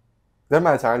 they're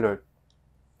my childhood.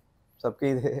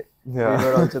 सबके थे. Yeah. We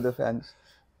were also the fans.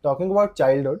 Talking about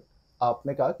childhood,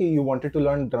 आपने कहा कि you wanted to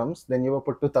learn drums, then you were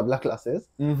put to tabla classes,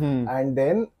 and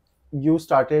then you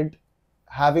started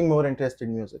having more interest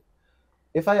in music.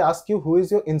 If I ask you, who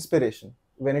is your inspiration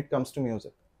when it comes to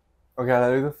music? Okay, I'll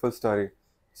tell you the full story.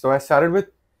 So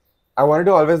I wanted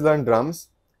to always learn drums,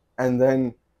 and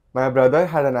then my brother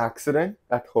had an accident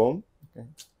at home,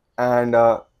 and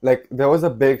like there was a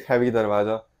big heavy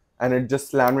darwaza, and it just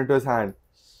slammed into his hand.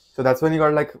 So that's when he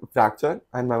got like fractured,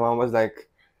 and my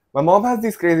mom has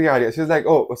these crazy ideas. She's like,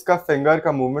 oh, uska finger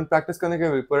ka movement practice karne ke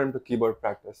we'll put him to keyboard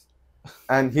practice,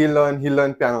 and he'll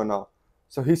learn piano now.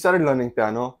 So he started learning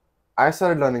piano. I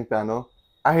started learning piano.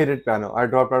 I hated piano. I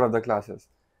dropped out of the classes.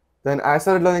 Then I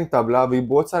started learning tabla. We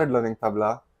both started learning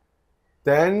tabla.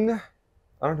 Then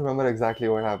I don't remember exactly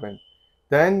what happened.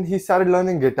 Then he started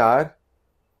learning guitar,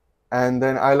 and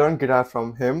then I learned guitar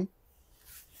from him.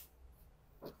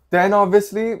 Then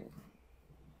obviously,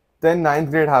 then 9th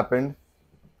grade happened.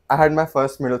 I had my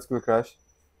first middle school crush.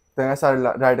 Then I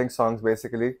started writing songs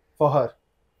basically. For her.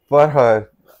 For her.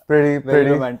 Pretty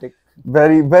Very romantic.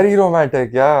 Very, very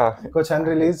romantic, yeah. Kuch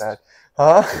unreleased?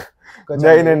 Huh? No.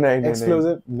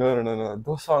 Exclusive? No.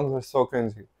 Those songs were so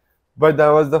cringy. But that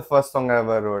was the first song I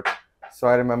ever wrote. So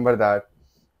I remember that.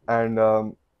 And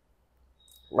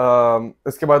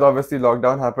uske baad obviously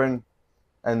lockdown happened.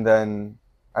 And then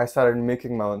I started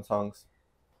making my own songs.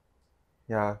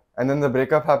 Yeah. And then the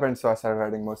breakup happened, so I started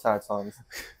writing more sad songs.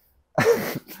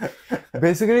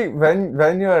 Basically,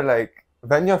 when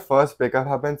your first breakup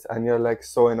happens and you're like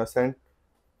so innocent,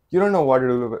 you don't know what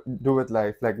to do with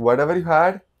life. Like whatever you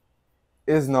had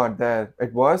is not there.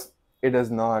 It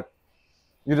is not.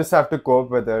 You just have to cope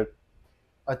with it.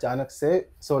 अचानक से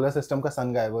solar system का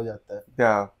sun गायब हो जाता है.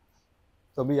 Yeah.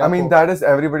 So I mean, that is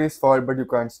everybody's fault, but you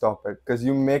can't stop it. Because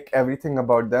you make everything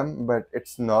about them, but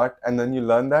it's not. And then you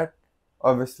learn that.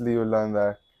 Obviously, you learn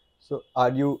that. So are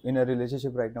you in a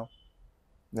relationship right now?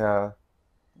 Yeah.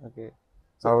 Okay.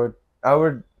 So I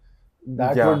would.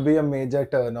 That would be a major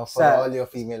turn off for all your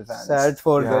female fans. Sad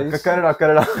for guys.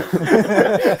 Karada.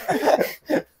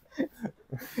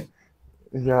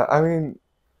 Yeah, I mean,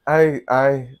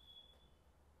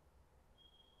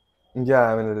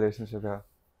 yeah, I'm in a relationship, yeah.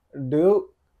 Do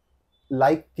you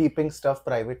like keeping stuff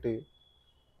private to you?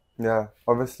 Yeah,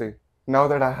 obviously. Now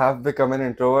that I have become an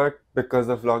introvert because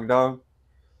of lockdown,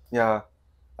 yeah,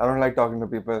 I don't like talking to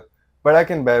people, but I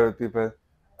can bear with people.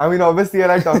 I mean, obviously I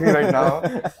like talking right now,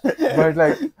 but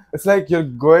like, it's like you're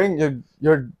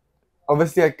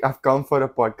obviously I've come for a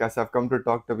podcast. I've come to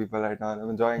talk to people right now and I'm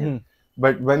enjoying it.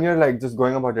 But when you're like just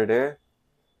going about your day,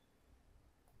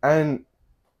 and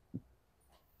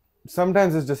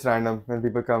sometimes it's just random when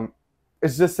people come,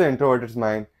 it's just the introverted's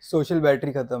mind. Social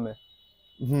battery खत्म है.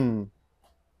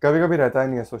 कभी-कभी रहता ही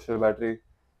नहीं है social battery.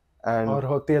 And और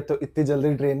होती है तो इतनी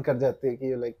जल्दी drain कर जाती है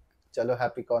कि like चलो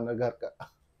happy corner घर का.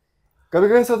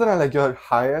 कभी-कभी ऐसा होता है ना, like you're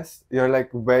highest, you're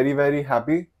like very very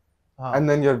happy, and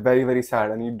then you're very very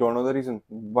sad and you don't know the reason.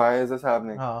 Why is this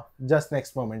happening? Just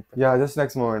next moment. Yeah, just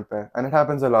next moment pe. And it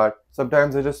happens a lot.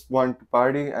 Sometimes I just want to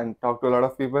party and talk to a lot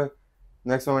of people.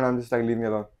 Next moment I'm just like, leave me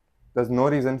alone. There's no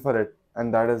reason for it,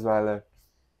 and that is valid.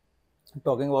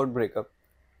 Talking about breakup,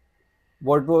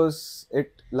 what was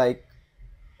it like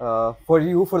for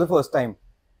you for the first time?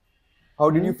 How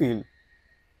did you feel?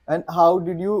 And how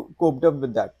did you cope up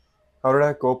with that? How did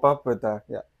I cope up with that?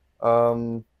 Yeah.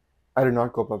 I did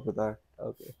not cope up with that.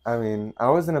 Okay. I mean, I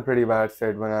was in a pretty bad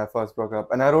state when I first broke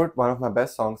up. And I wrote one of my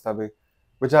best songs, Tabhi,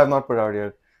 which I have not put out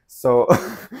yet. So,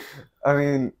 I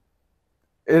mean,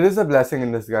 it is a blessing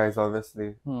in disguise,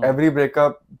 obviously. Every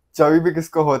breakup, जब भी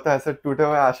किसको होता है ऐसा टूटे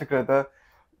हुए आशिक रहता है,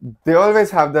 they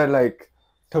always have that like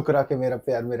ठुकरा के मेरा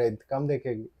प्यार मेरा इंतकाम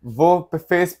देखेगी. वो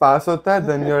face pass होता है,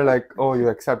 then you're like, oh, you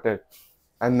accept it.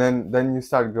 And then you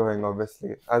start growing,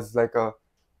 obviously. As like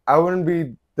I wouldn't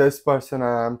be this person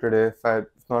I am today if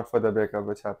not for the breakup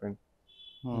which happened.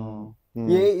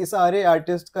 ये सारे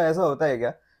artist का ऐसा होता है क्या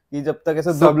कि जब तक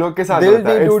ऐसा सब लोग के साथ होता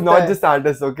है. It's not just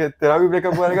artists, okay? तेरा भी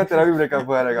breakup हुआ रहेगा, तेरा भी breakup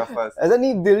हुआ रहेगा first. ऐसा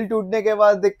नहीं, दिल टूटने के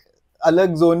बाद एक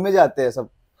अलग जोन में जाते हैं सब.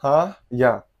 हाँ,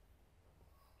 या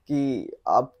कि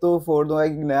अब तो फोड़ दूंगा,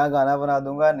 एक नया गाना बना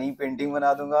दूंगा, नई पेंटिंग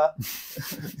बना दूंगा.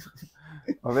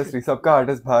 Obviously, सबका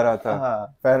artist बाहर आता है.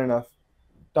 Fair enough.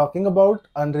 Talking about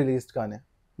unreleased गाने,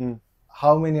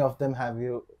 how many of them have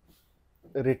you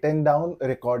written down,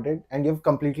 recorded, and you've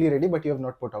completely ready, but you have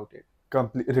not put out yet?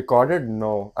 Recorded?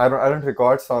 No. I don't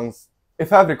record songs.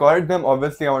 If I've recorded them,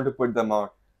 obviously I want to put them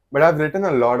out. But I've written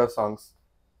a lot of songs.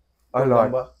 A lot.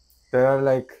 Number? There are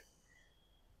like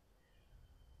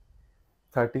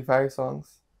 35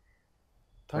 songs.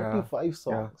 35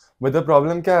 songs. Yeah. But the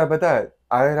problem क्या है पता है?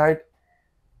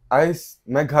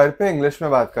 मैं घर पे English में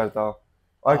बात करता हूँ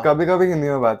और कभी कभी हिंदी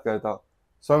में बात करता हूँ.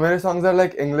 So मेरे songs are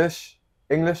like English.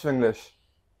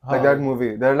 Like that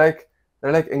movie. They're like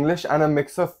English and a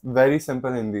mix of very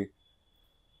simple Hindi.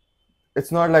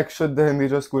 It's not like शुद्ध हिंदी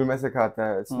जो स्कूल में सिखाता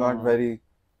है. It's not very.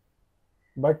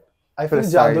 But I feel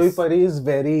Jadui Pari is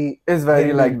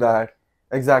very like that.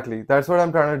 Exactly. That's what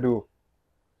I'm trying to do.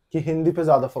 कि हिंदी पे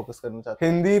ज़्यादा focus करना चाहते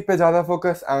हैं. हिंदी पे ज़्यादा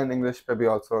focus and English पे भी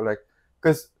also like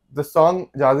because the song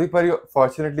Jadui Pari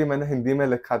fortunately मैंने हिंदी में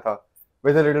लिखा था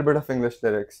with a little bit of English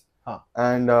lyrics.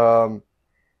 And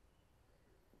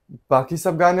बाकी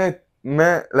सब गाने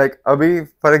मैं like अभी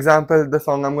for example the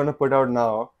song I'm gonna put out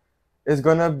now is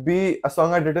gonna be a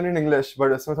song I'd written in English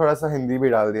but उसमें थोड़ा सा हिंदी भी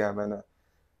डाल दिया है मैंने.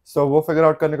 So वो figure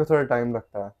out करने को थोड़ा time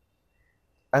लगता है.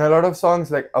 And a lot of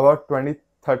songs like about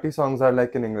 20-30 songs are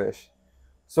like in English.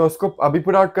 So उसको अभी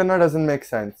put out करना doesn't make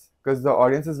sense because the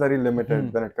audience is very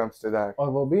limited when it comes to that. और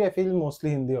वो भी I feel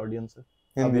mostly Hindi audience है.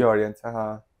 Hindi audience है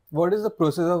हाँ. What is the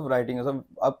process of writing? मतलब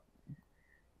आप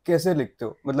कैसे लिखते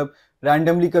हो? मतलब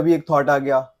randomly कभी एक thought आ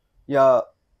गया या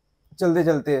चलते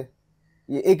चलते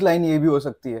ये एक line ये भी हो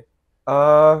सकती है?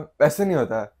 ऐसे नहीं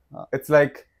होता है. It's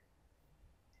like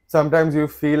sometimes you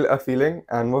feel a feeling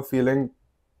and वो feeling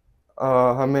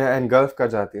हमें engulf कर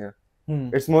जाती है.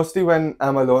 It's mostly when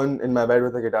I'm alone in my bed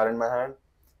with a guitar in my hand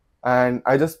and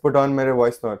I just put on मेरे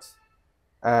voice notes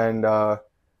and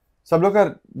सब लोग का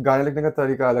गाने लिखने का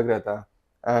तरीका अलग रहता है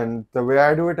and the way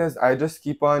I do it is I just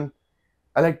keep on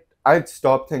I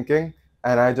stop thinking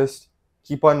and I just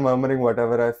keep on murmuring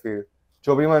whatever I feel.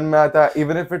 जो भी मन में आता है,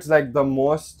 even if it's like the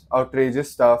most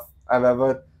outrageous stuff I've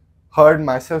ever heard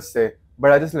myself say,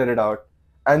 but I just let it out.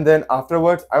 And then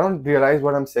afterwards, I don't realize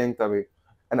what I'm saying तभी.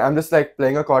 And I'm just like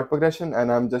playing a chord progression and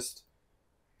I'm just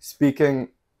speaking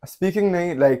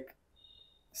nahi, like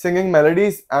singing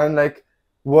melodies and like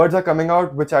words are coming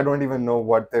out which I don't even know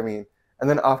what they mean. And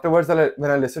then afterwards, when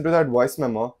I listen to that voice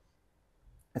memo,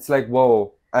 it's like,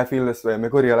 whoa, I feel this way. मेरे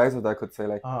को realize होता है खुद से,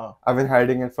 like I've been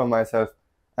hiding it from myself.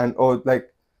 And oh,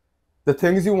 like the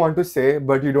things you want to say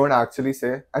but you don't actually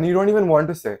say and you don't even want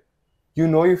to say. You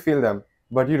know you feel them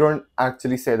but you don't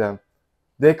actually say them.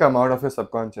 They come out of your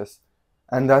subconscious.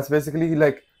 And that's basically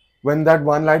like when that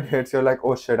one line hits, you're like,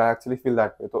 oh shit, I actually feel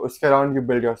that way. So uske around you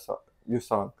build your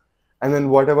song. And then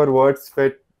whatever words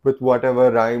fit with whatever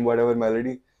rhyme, whatever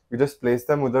melody, you just place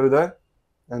them udhar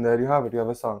and there you have it. You have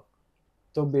a song.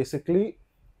 So basically,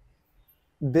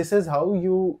 this is how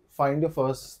you find your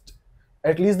first,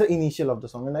 at least the initial of the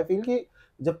song. And I feel कि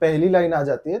जब पहली line आ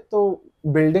जाती है तो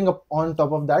building up on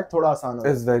top of that थोड़ा आसान होता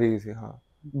है. It's very easy, हाँ.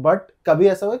 But कभी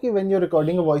ऐसा हुआ कि when you're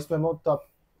recording a voice memo तो आप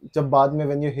जब बाद में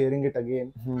when you're hearing it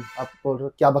again आप बोल रहे हो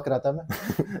क्या बक रहा था मैं?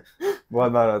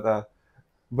 बहुत बार होता है.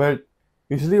 But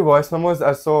usually voice memos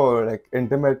are so like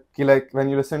intimate कि like when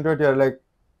you listen to it you're like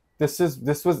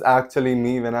this was actually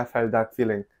me when I felt that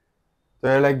feeling. So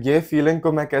you're like ये feeling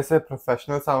को मैं कैसे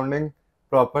professional sounding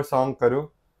proper song करूँ?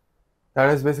 That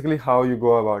is basically how you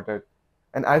go about it.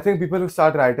 And I think people who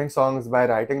start writing songs by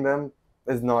writing them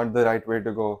is not the right way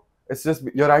to go. It's just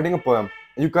you're writing a poem.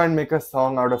 You can't make a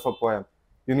song out of a poem.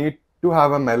 You need to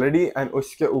have a melody and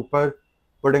uske upar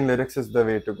putting lyrics is the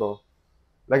way to go.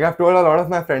 Like I've told a lot of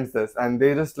my friends this and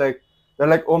they just like they're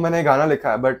like oh मैंने गाना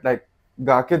लिखा है but like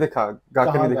गा के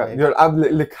नहीं दिखा. You're अब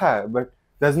लिखा है but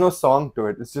there's no song to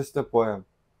it. It's just a poem.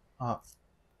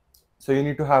 So you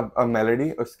need to have a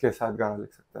melody उसके साथ गाना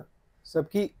लिख सकता है.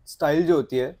 सबकी स्टाइल जो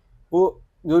होती है वो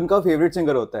जो उनका फेवरेट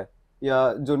सिंगर होता है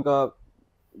या जो उनका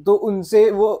तो उनसे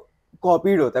वो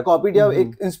कॉपीड होता है. कॉपीड या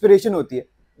एक इंस्पिरेशन होती है,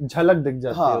 झलक दिख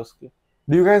जाती है उसकी.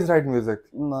 Do you guys write music?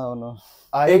 No.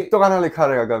 एक तो गाना लिखा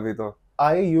रहेगा कभी तो.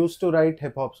 I used to write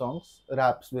hip hop songs,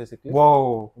 raps basically.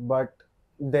 Whoa. But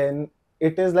then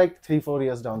it is like 3-4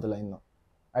 years down the line now.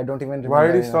 I don't even remember. Why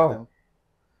did you stop?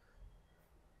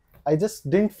 I just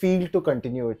didn't feel to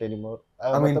continue it anymore.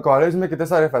 I mean, college में कितने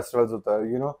सारे festivals होता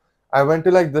है, you know. I went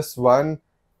to like this one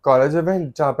college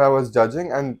event जहाँ पे I was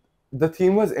judging and the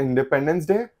theme was Independence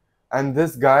Day and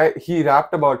this guy, he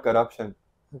rapped about corruption.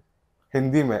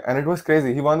 Hindi में and it was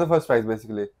crazy. He won the first prize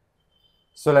basically.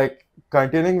 So like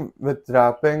continuing with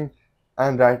rapping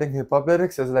and writing hip hop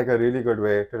lyrics is like a really good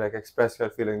way to like express your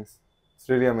feelings. It's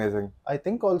really amazing. I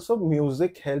think also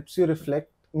music helps you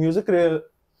reflect. Music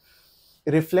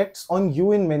reflects on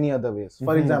you in many other ways.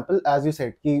 For example, as you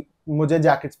said, कि मुझे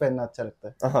jackets पहनना अच्छा लगता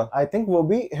है, I think वो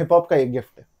भी hip hop का एक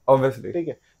गिफ्ट है, obviously. ठीक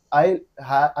है. I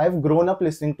have grown up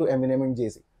listening to Eminem and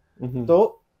Jay-Z.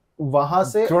 तो वहां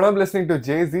से Grown up listening to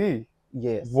Jay-Z.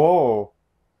 yes, Whoa,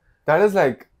 that is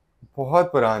like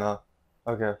बहुत पुराना.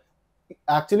 Okay.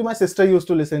 actually my sister used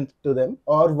to listen to them,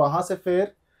 और वहां से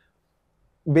फिर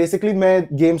basically मैं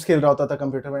गेम्स खेल रहा होता था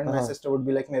कंप्यूटर में, my sister would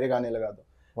be like मेरे गाने लगा दो.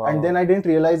 Wow. And then I didn't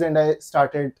realize and I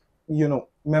started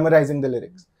memorizing the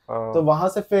lyrics. तो वहां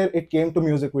से फिर it came to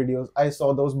music videos. I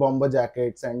saw those bomber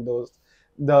jackets and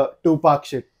the Tupac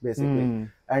shit basically.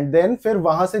 And then फिर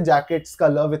वहां से jackets का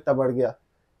love इतना बढ़ गया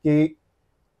कि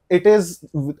it is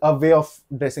a way of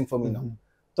dressing for me now.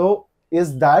 So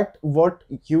is that what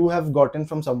you have gotten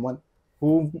from someone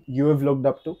whom you have looked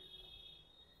up to?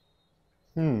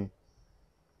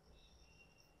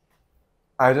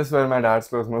 I just wear my dad's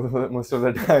clothes most of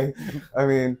the time. I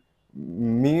mean,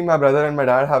 me, my brother, and my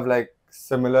dad have like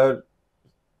similar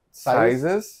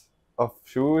sizes of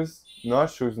shoes. Not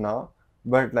shoes now,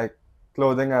 but like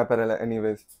clothing apparel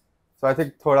anyways. So I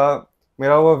think थोड़ा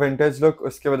मेरा वो vintage look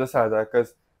उसके वजह से आता है,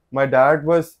 because my dad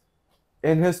was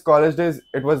in his college days.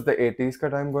 It was the 80s का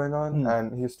time going on,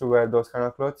 and he used to wear those kind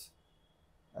of clothes.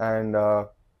 And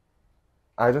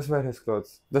I just wear his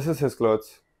clothes. This is his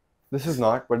clothes. This is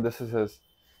not, but this is his.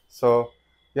 So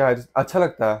yeah, अच्छा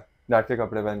लगता है dad के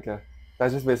कपड़े पहन के.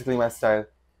 That's just basically my style.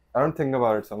 I don't think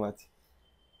about it so much.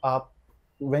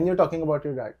 When you're talking about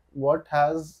your dad, what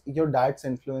has your dad's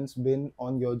influence been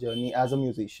on your journey as a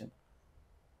musician?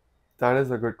 That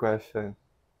is a good question.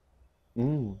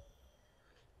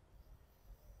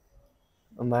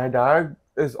 My dad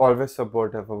is always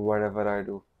supportive of whatever I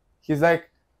do. He's like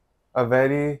a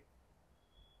very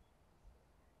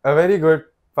good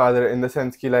father in the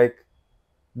sense कि like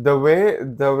the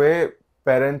way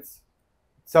parents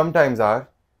sometimes are,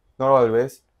 not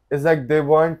always, is like they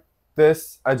want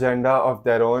this agenda of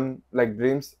their own, like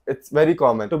dreams. It's very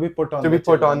common To be put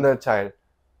on the child,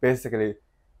 basically.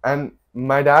 And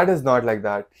my dad is not like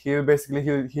that. He'll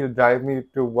drive me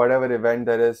to whatever event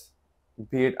there is,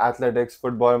 be it athletics,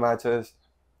 football matches,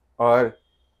 or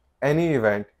any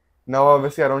event. Now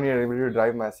obviously I don't need anybody to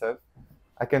drive myself.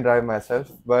 I can drive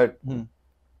myself, but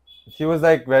he was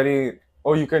like very,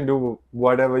 oh, you can do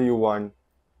whatever you want.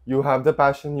 You have the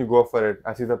passion, you go for it.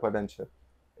 I see the potential.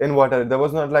 In whatever. There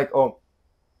was not like, oh,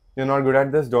 you're not good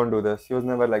at this, don't do this. He was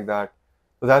never like that.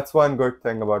 So that's one good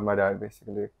thing about my dad,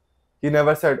 basically. He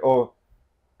never said, oh,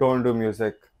 don't do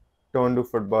music, don't do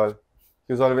football.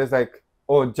 He was always like,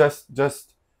 oh, just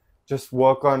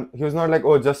work on. He was not like,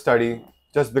 oh, just study,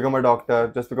 just become a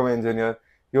doctor, just become an engineer.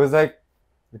 He was like,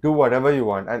 do whatever you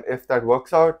want, and if that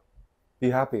works out, be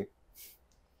happy.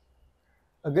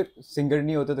 अगर singer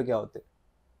नहीं होते तो क्या होते?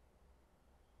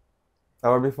 I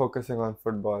would be focusing on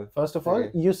football. First of all,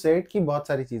 you said कि बहुत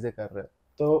सारी चीजें कर रहे हो.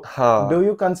 तो हाँ. Do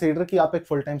you consider कि आप एक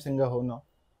full time singer हो now?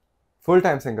 Full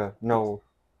time singer? No.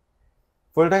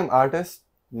 Full time artist?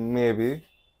 Maybe.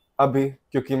 अभी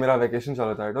क्योंकि मेरा vacation चल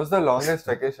रहा था. It was the longest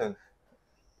vacation.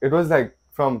 It was like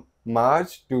from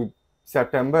March to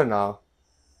September now.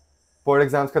 Board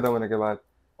exams खत्म होने के बाद.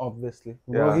 Obviously.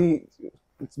 Yeah. वही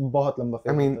it's बहुत लंबा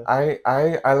phase. I mean,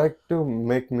 I like to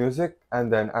make music,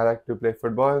 and then I like to play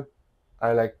football.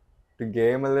 I like to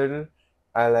game a little.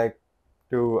 I like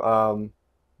to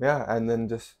and then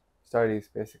just studies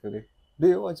basically. Do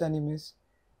you watch animes?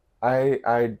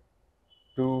 I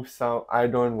do some. I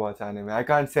don't watch anime. I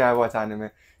can't say I watch anime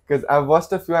because I've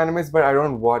watched a few animes, but I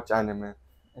don't watch anime.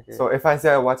 Okay. So if I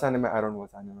say I watch anime, I don't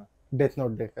watch anime. Death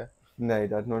Note देखा. नहीं,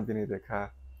 Death Note भी नहीं देखा.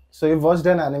 So you watched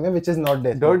an anime which is not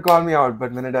Death Note. Don't call me out,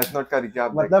 but मैंने Death Note का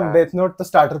recap देखा. मतलब Death Note तो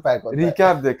starter pack होता है.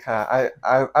 Recap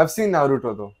देखा. I've seen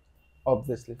Naruto though.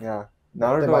 Obviously. Yeah,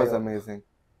 Naruto was amazing.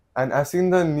 And I've seen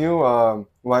the new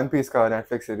One Piece का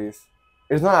Netflix series.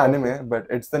 It's not anime, but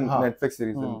it's the Netflix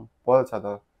series. बहुत अच्छा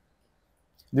था.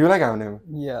 Do you like anime?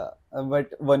 Yeah,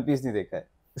 but One Piece नहीं देखा है.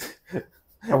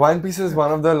 One Piece is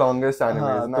one of the longest animes.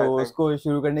 हाँ, तो उसको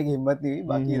शुरू करने की हिम्मत नहीं हुई,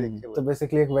 बाकी देखे. तो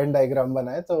basically एक Venn diagram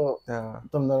बनाए तो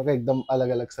तुम दोनों का एकदम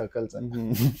अलग-अलग circles हैं.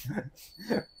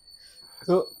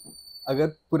 तो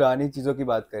अगर पुरानी चीजों की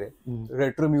बात करें,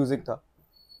 रेट्रो म्यूजिक था,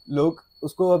 लोग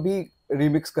उसको अभी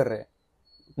रिमिक्स कर रहे हैं,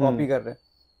 कॉपी कर रहे हैं,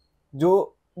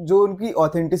 जो उनकी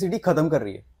ऑथेंटिसिटी खत्म कर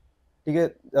रही है. ठीक है,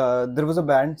 देयर वाज अ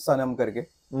बैंड सनम करके,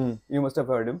 you must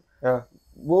have heard him.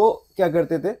 वो क्या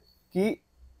करते थे कि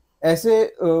ऐसे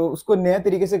उसको नए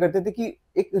तरीके से करते थे कि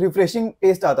एक रिफ्रेशिंग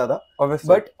टेस्ट आता था,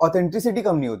 बट ऑथेंटिसिटी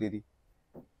कम नहीं होती थी.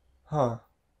 हाँ,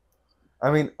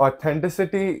 I mean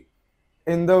authenticity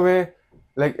in the way,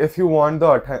 like if you want the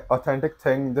authentic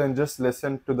thing, then just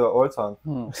listen to the old song.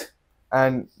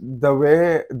 And the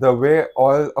way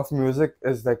all of music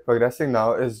is like progressing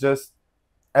now is just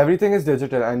everything is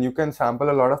digital, and you can sample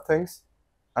a lot of things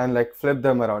and like flip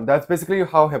them around. That's basically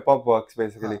how hip hop works.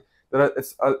 Basically,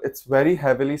 it's very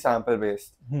heavily sample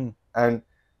based, and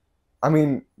I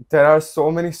mean there are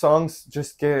so many songs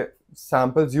just ke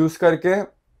samples use karke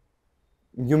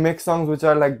you make songs which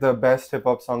are like the best hip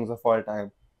hop songs of all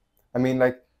time. I mean,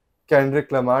 like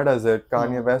Kendrick Lamar does it,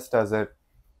 Kanye West does it.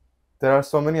 There are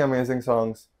so many amazing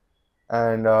songs,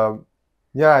 and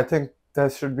yeah, I think there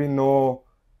should be no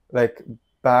like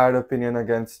bad opinion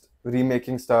against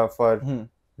remaking stuff or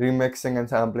remixing and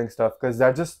sampling stuff, because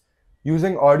they're just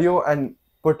using audio and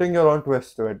putting your own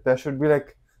twist to it. There should be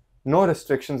like no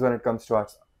restrictions when it comes to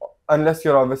arts, unless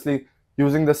you're obviously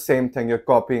using the same thing, you're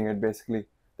copying it basically.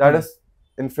 That is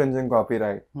infringing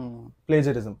copyright.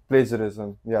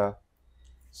 Plagiarism, yeah.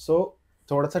 So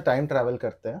थोड़ा सा time travel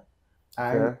करते हैं,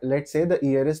 and let's say the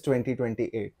year is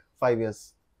 2028, 5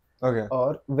 years. Okay.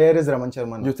 Or where is Raman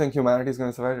Sharma now? You think humanity is going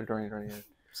to survive till 2028?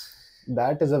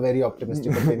 That is a very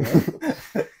optimistic opinion.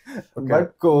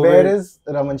 But where is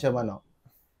Raman Sharma now?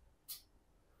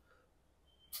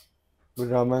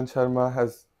 Raman Sharma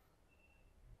has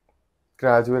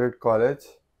graduated college,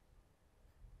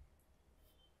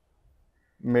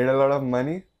 made a lot of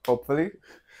money, hopefully,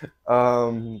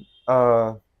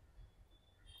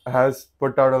 has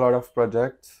put out a lot of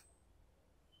projects,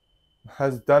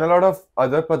 has done a lot of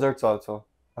other projects also,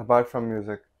 apart from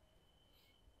music.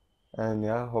 And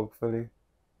yeah, hopefully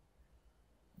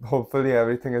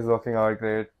everything is working out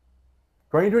great.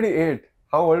 2028,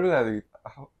 how old will I be?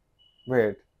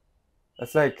 Wait,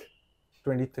 that's like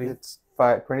 23. It's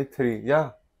 23,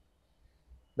 yeah.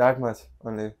 That much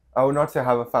only. I would not say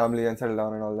have a family and settle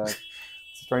down and all that.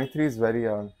 So 23 is very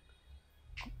young.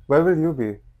 Where will you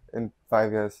be in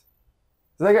 5 years?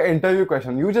 It's like an interview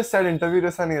question. You just said interview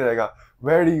जैसा नहीं रहेगा.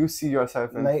 Where do you see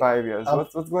yourself in 5 years?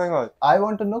 What's going on? I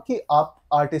want to know कि आप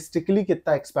artistically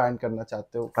कितना expand करना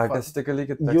चाहते हो? Artistically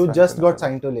कितना? You just got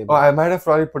signed to a label. Oh, I might have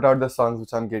probably put out the songs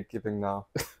which I'm gatekeeping now.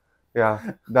 Yeah,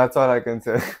 that's all I can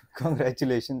say.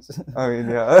 Congratulations. I mean,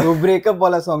 yeah. वो breakup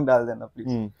वाला song डाल देना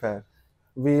please. Fair.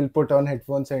 We'll put on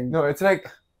headphones and... No, it's like,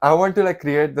 I want to like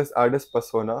create this artist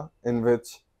persona in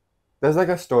which there's like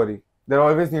a story. There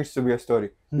always needs to be a story.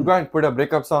 You can't put a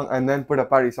breakup song and then put a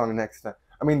party song next time.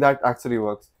 I mean, that actually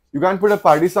works. You can't put a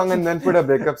party song and then put a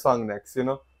breakup song next, you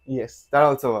know? Yes. That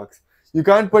also works. You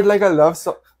can't put like a love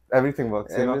song. Everything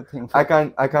works, you know? I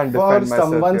can't defend myself. For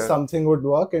someone, here. Something would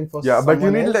work, and for yeah, but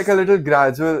you need else, like a little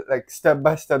gradual, like step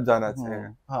by step jana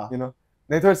chahiye. You know?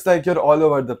 Nahi to it's like you're all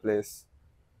over the place.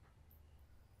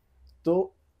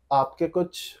 So, आपके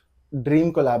कुछ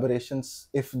dream collaborations,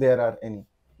 if there are any,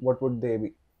 what would they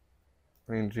be?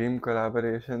 I mean, dream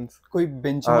collaborations. कोई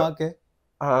benchmark है?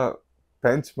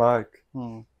 Benchmark.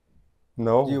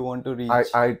 No. Do you want to reach?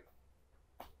 I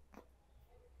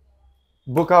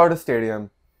book out a stadium.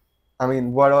 I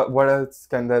mean, what else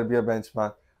can there be a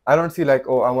benchmark? I don't see like,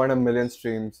 oh, I want 1 million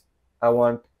streams. I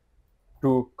want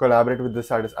to collaborate with this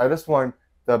artist. I just want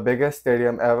the biggest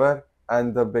stadium ever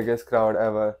and the biggest crowd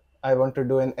ever. I want to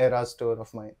do an Eras tour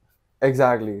of mine.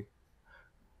 Exactly.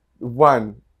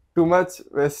 Too much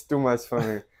is too much for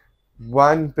me.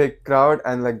 One big crowd,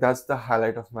 and like that's the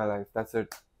highlight of my life. That's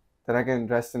it. Then I can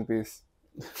rest in peace.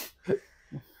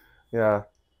 Yeah.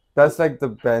 That's like the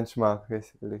benchmark,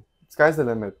 basically. Sky's the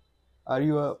limit. Are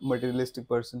you a materialistic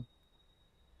person?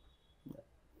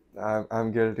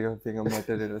 I'm guilty of being a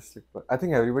materialistic person. I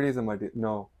think everybody is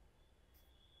no.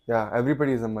 Yeah,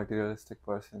 everybody is a materialistic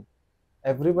person.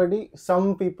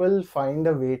 Some people find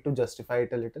a way to justify it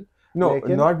a little. No,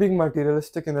 not being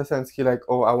materialistic in the sense that like,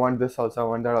 oh, I want this also, I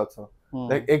want that also.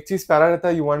 Like, ek cheez pyara rehta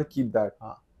hai, you want to keep that.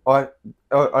 Or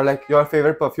like your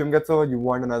favorite perfume gets over, you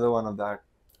want another one of that.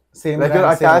 Same like brand,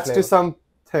 you're attached same to some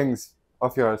things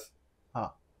of yours.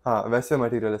 वैसे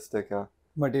materialistic, yeah.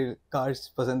 Material cars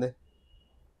पसंद है?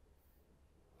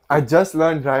 I just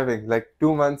learned driving like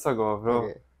 2 months ago, bro.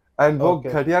 Okay. And वो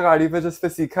घटिया गाड़ी पे जिस पे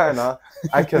सीखा है ना,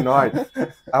 I cannot.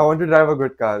 I want to drive a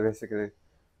good car, basically.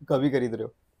 कभी खरीद रहे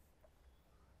हो?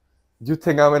 You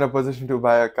think I'm in a position to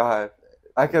buy a car?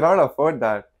 I cannot afford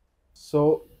that.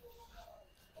 So,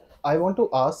 I want to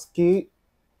ask कि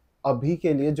अभी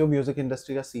के लिए जो म्यूजिक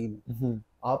इंडस्ट्री का सीन है,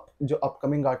 आप जो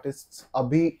अपकमिंग आर्टिस्ट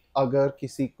अभी अगर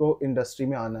किसी को इंडस्ट्री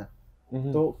में आना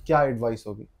है, तो क्या एडवाइस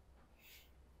होगी?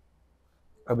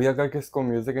 अभी अगर किसको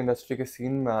म्यूजिक इंडस्ट्री के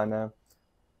सीन में आना है,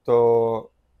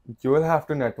 तो you will have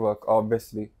to network,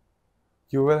 obviously.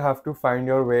 You will have to find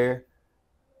your way.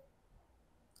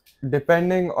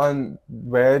 Depending on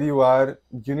where you are,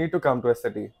 you need to come to a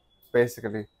city,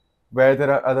 basically, where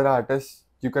there are other artists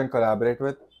you can collaborate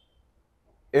with.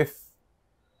 if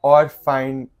or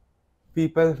find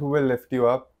people who will lift you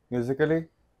up musically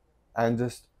and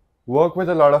just work with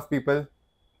a lot of people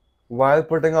while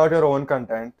putting out your own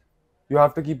content. You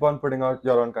have to keep on putting out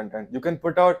your own content. You can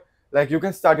put out, like, you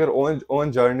can start your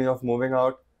own journey of moving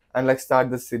out and like start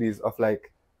this series of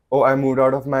like, oh, I moved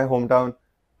out of my hometown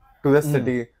to this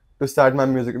city to start my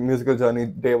musical journey,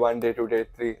 day 1, day 2, day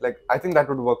 3. Like, I think that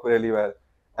would work really well.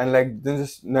 And like then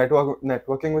just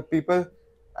networking with people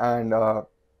and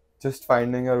just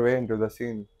finding your way into the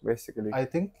scene basically. I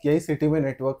think यही city में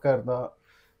network करना,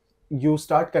 you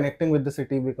start connecting with the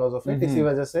city because of it. इसी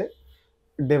वजह से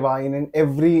Divine and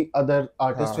every other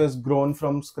artist who has grown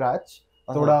from scratch,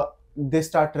 थोड़ा they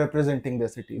start representing their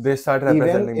cities. They start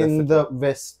representing even in the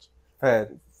West. Fair.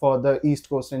 For the East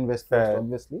Coast and West Coast,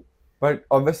 obviously. But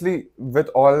obviously, with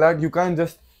all that, you can't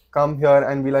just come here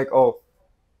and be like, oh,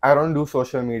 I don't do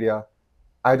social media.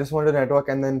 I just want to network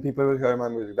and then people will hear my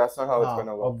music. That's not how it's going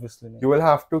to work. Obviously. You will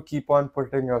have to keep on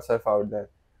putting yourself out there.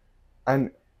 And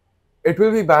it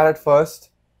will be bad at first.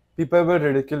 People will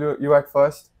ridicule you at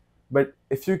first. But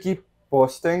if you keep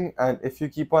posting and if you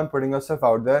keep on putting yourself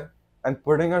out there and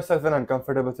putting yourself in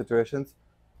uncomfortable situations,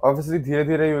 obviously, धीरे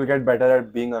धीरे you will get better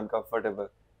at being uncomfortable.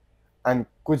 And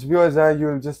कुछ भी हो जाए, you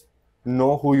will just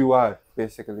know who you are,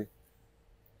 basically.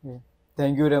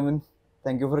 Thank you, Raman.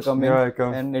 Thank you for coming. You're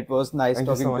welcome. And it was nice Thank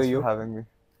you talking so much to you. for having me.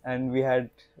 And we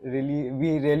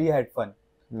really had fun.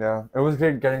 Yeah, it was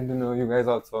great getting to know you guys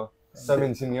also. Some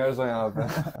engineers हो यहाँ पे.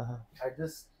 I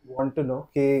just want to know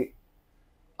कि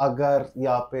अगर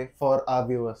यहाँ पे for our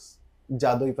viewers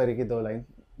जादुई परी की 2 line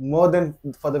more than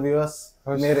for the viewers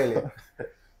मेरे लिए.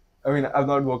 I mean, I'm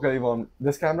not vocally warmed.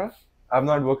 This camera? I'm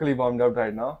not vocally warmed up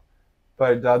right now.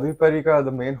 But Jadui Pari ka,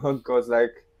 the main hook goes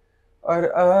like, और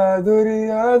अधूरी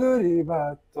अधूरी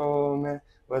बातों में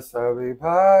वो सभी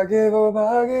भागे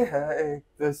है एक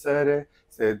दूसरे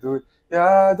से दूर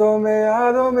यादों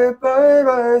में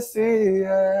बसी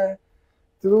है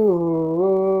तू.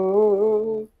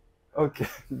 Okay.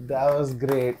 That was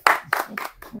great.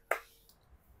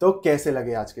 तो कैसे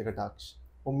लगे आज के कटाक्ष?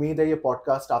 उम्मीद है ये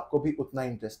पॉडकास्ट आपको भी उतना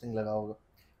इंटरेस्टिंग लगा होगा.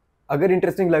 अगर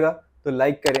इंटरेस्टिंग लगा तो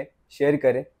लाइक करें, शेयर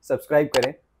करें, सब्सक्राइब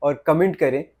करें और कमेंट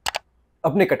करें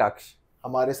अपने कटाक्ष.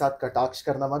 हमारे साथ कटाक्ष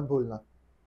करना मत भूलना.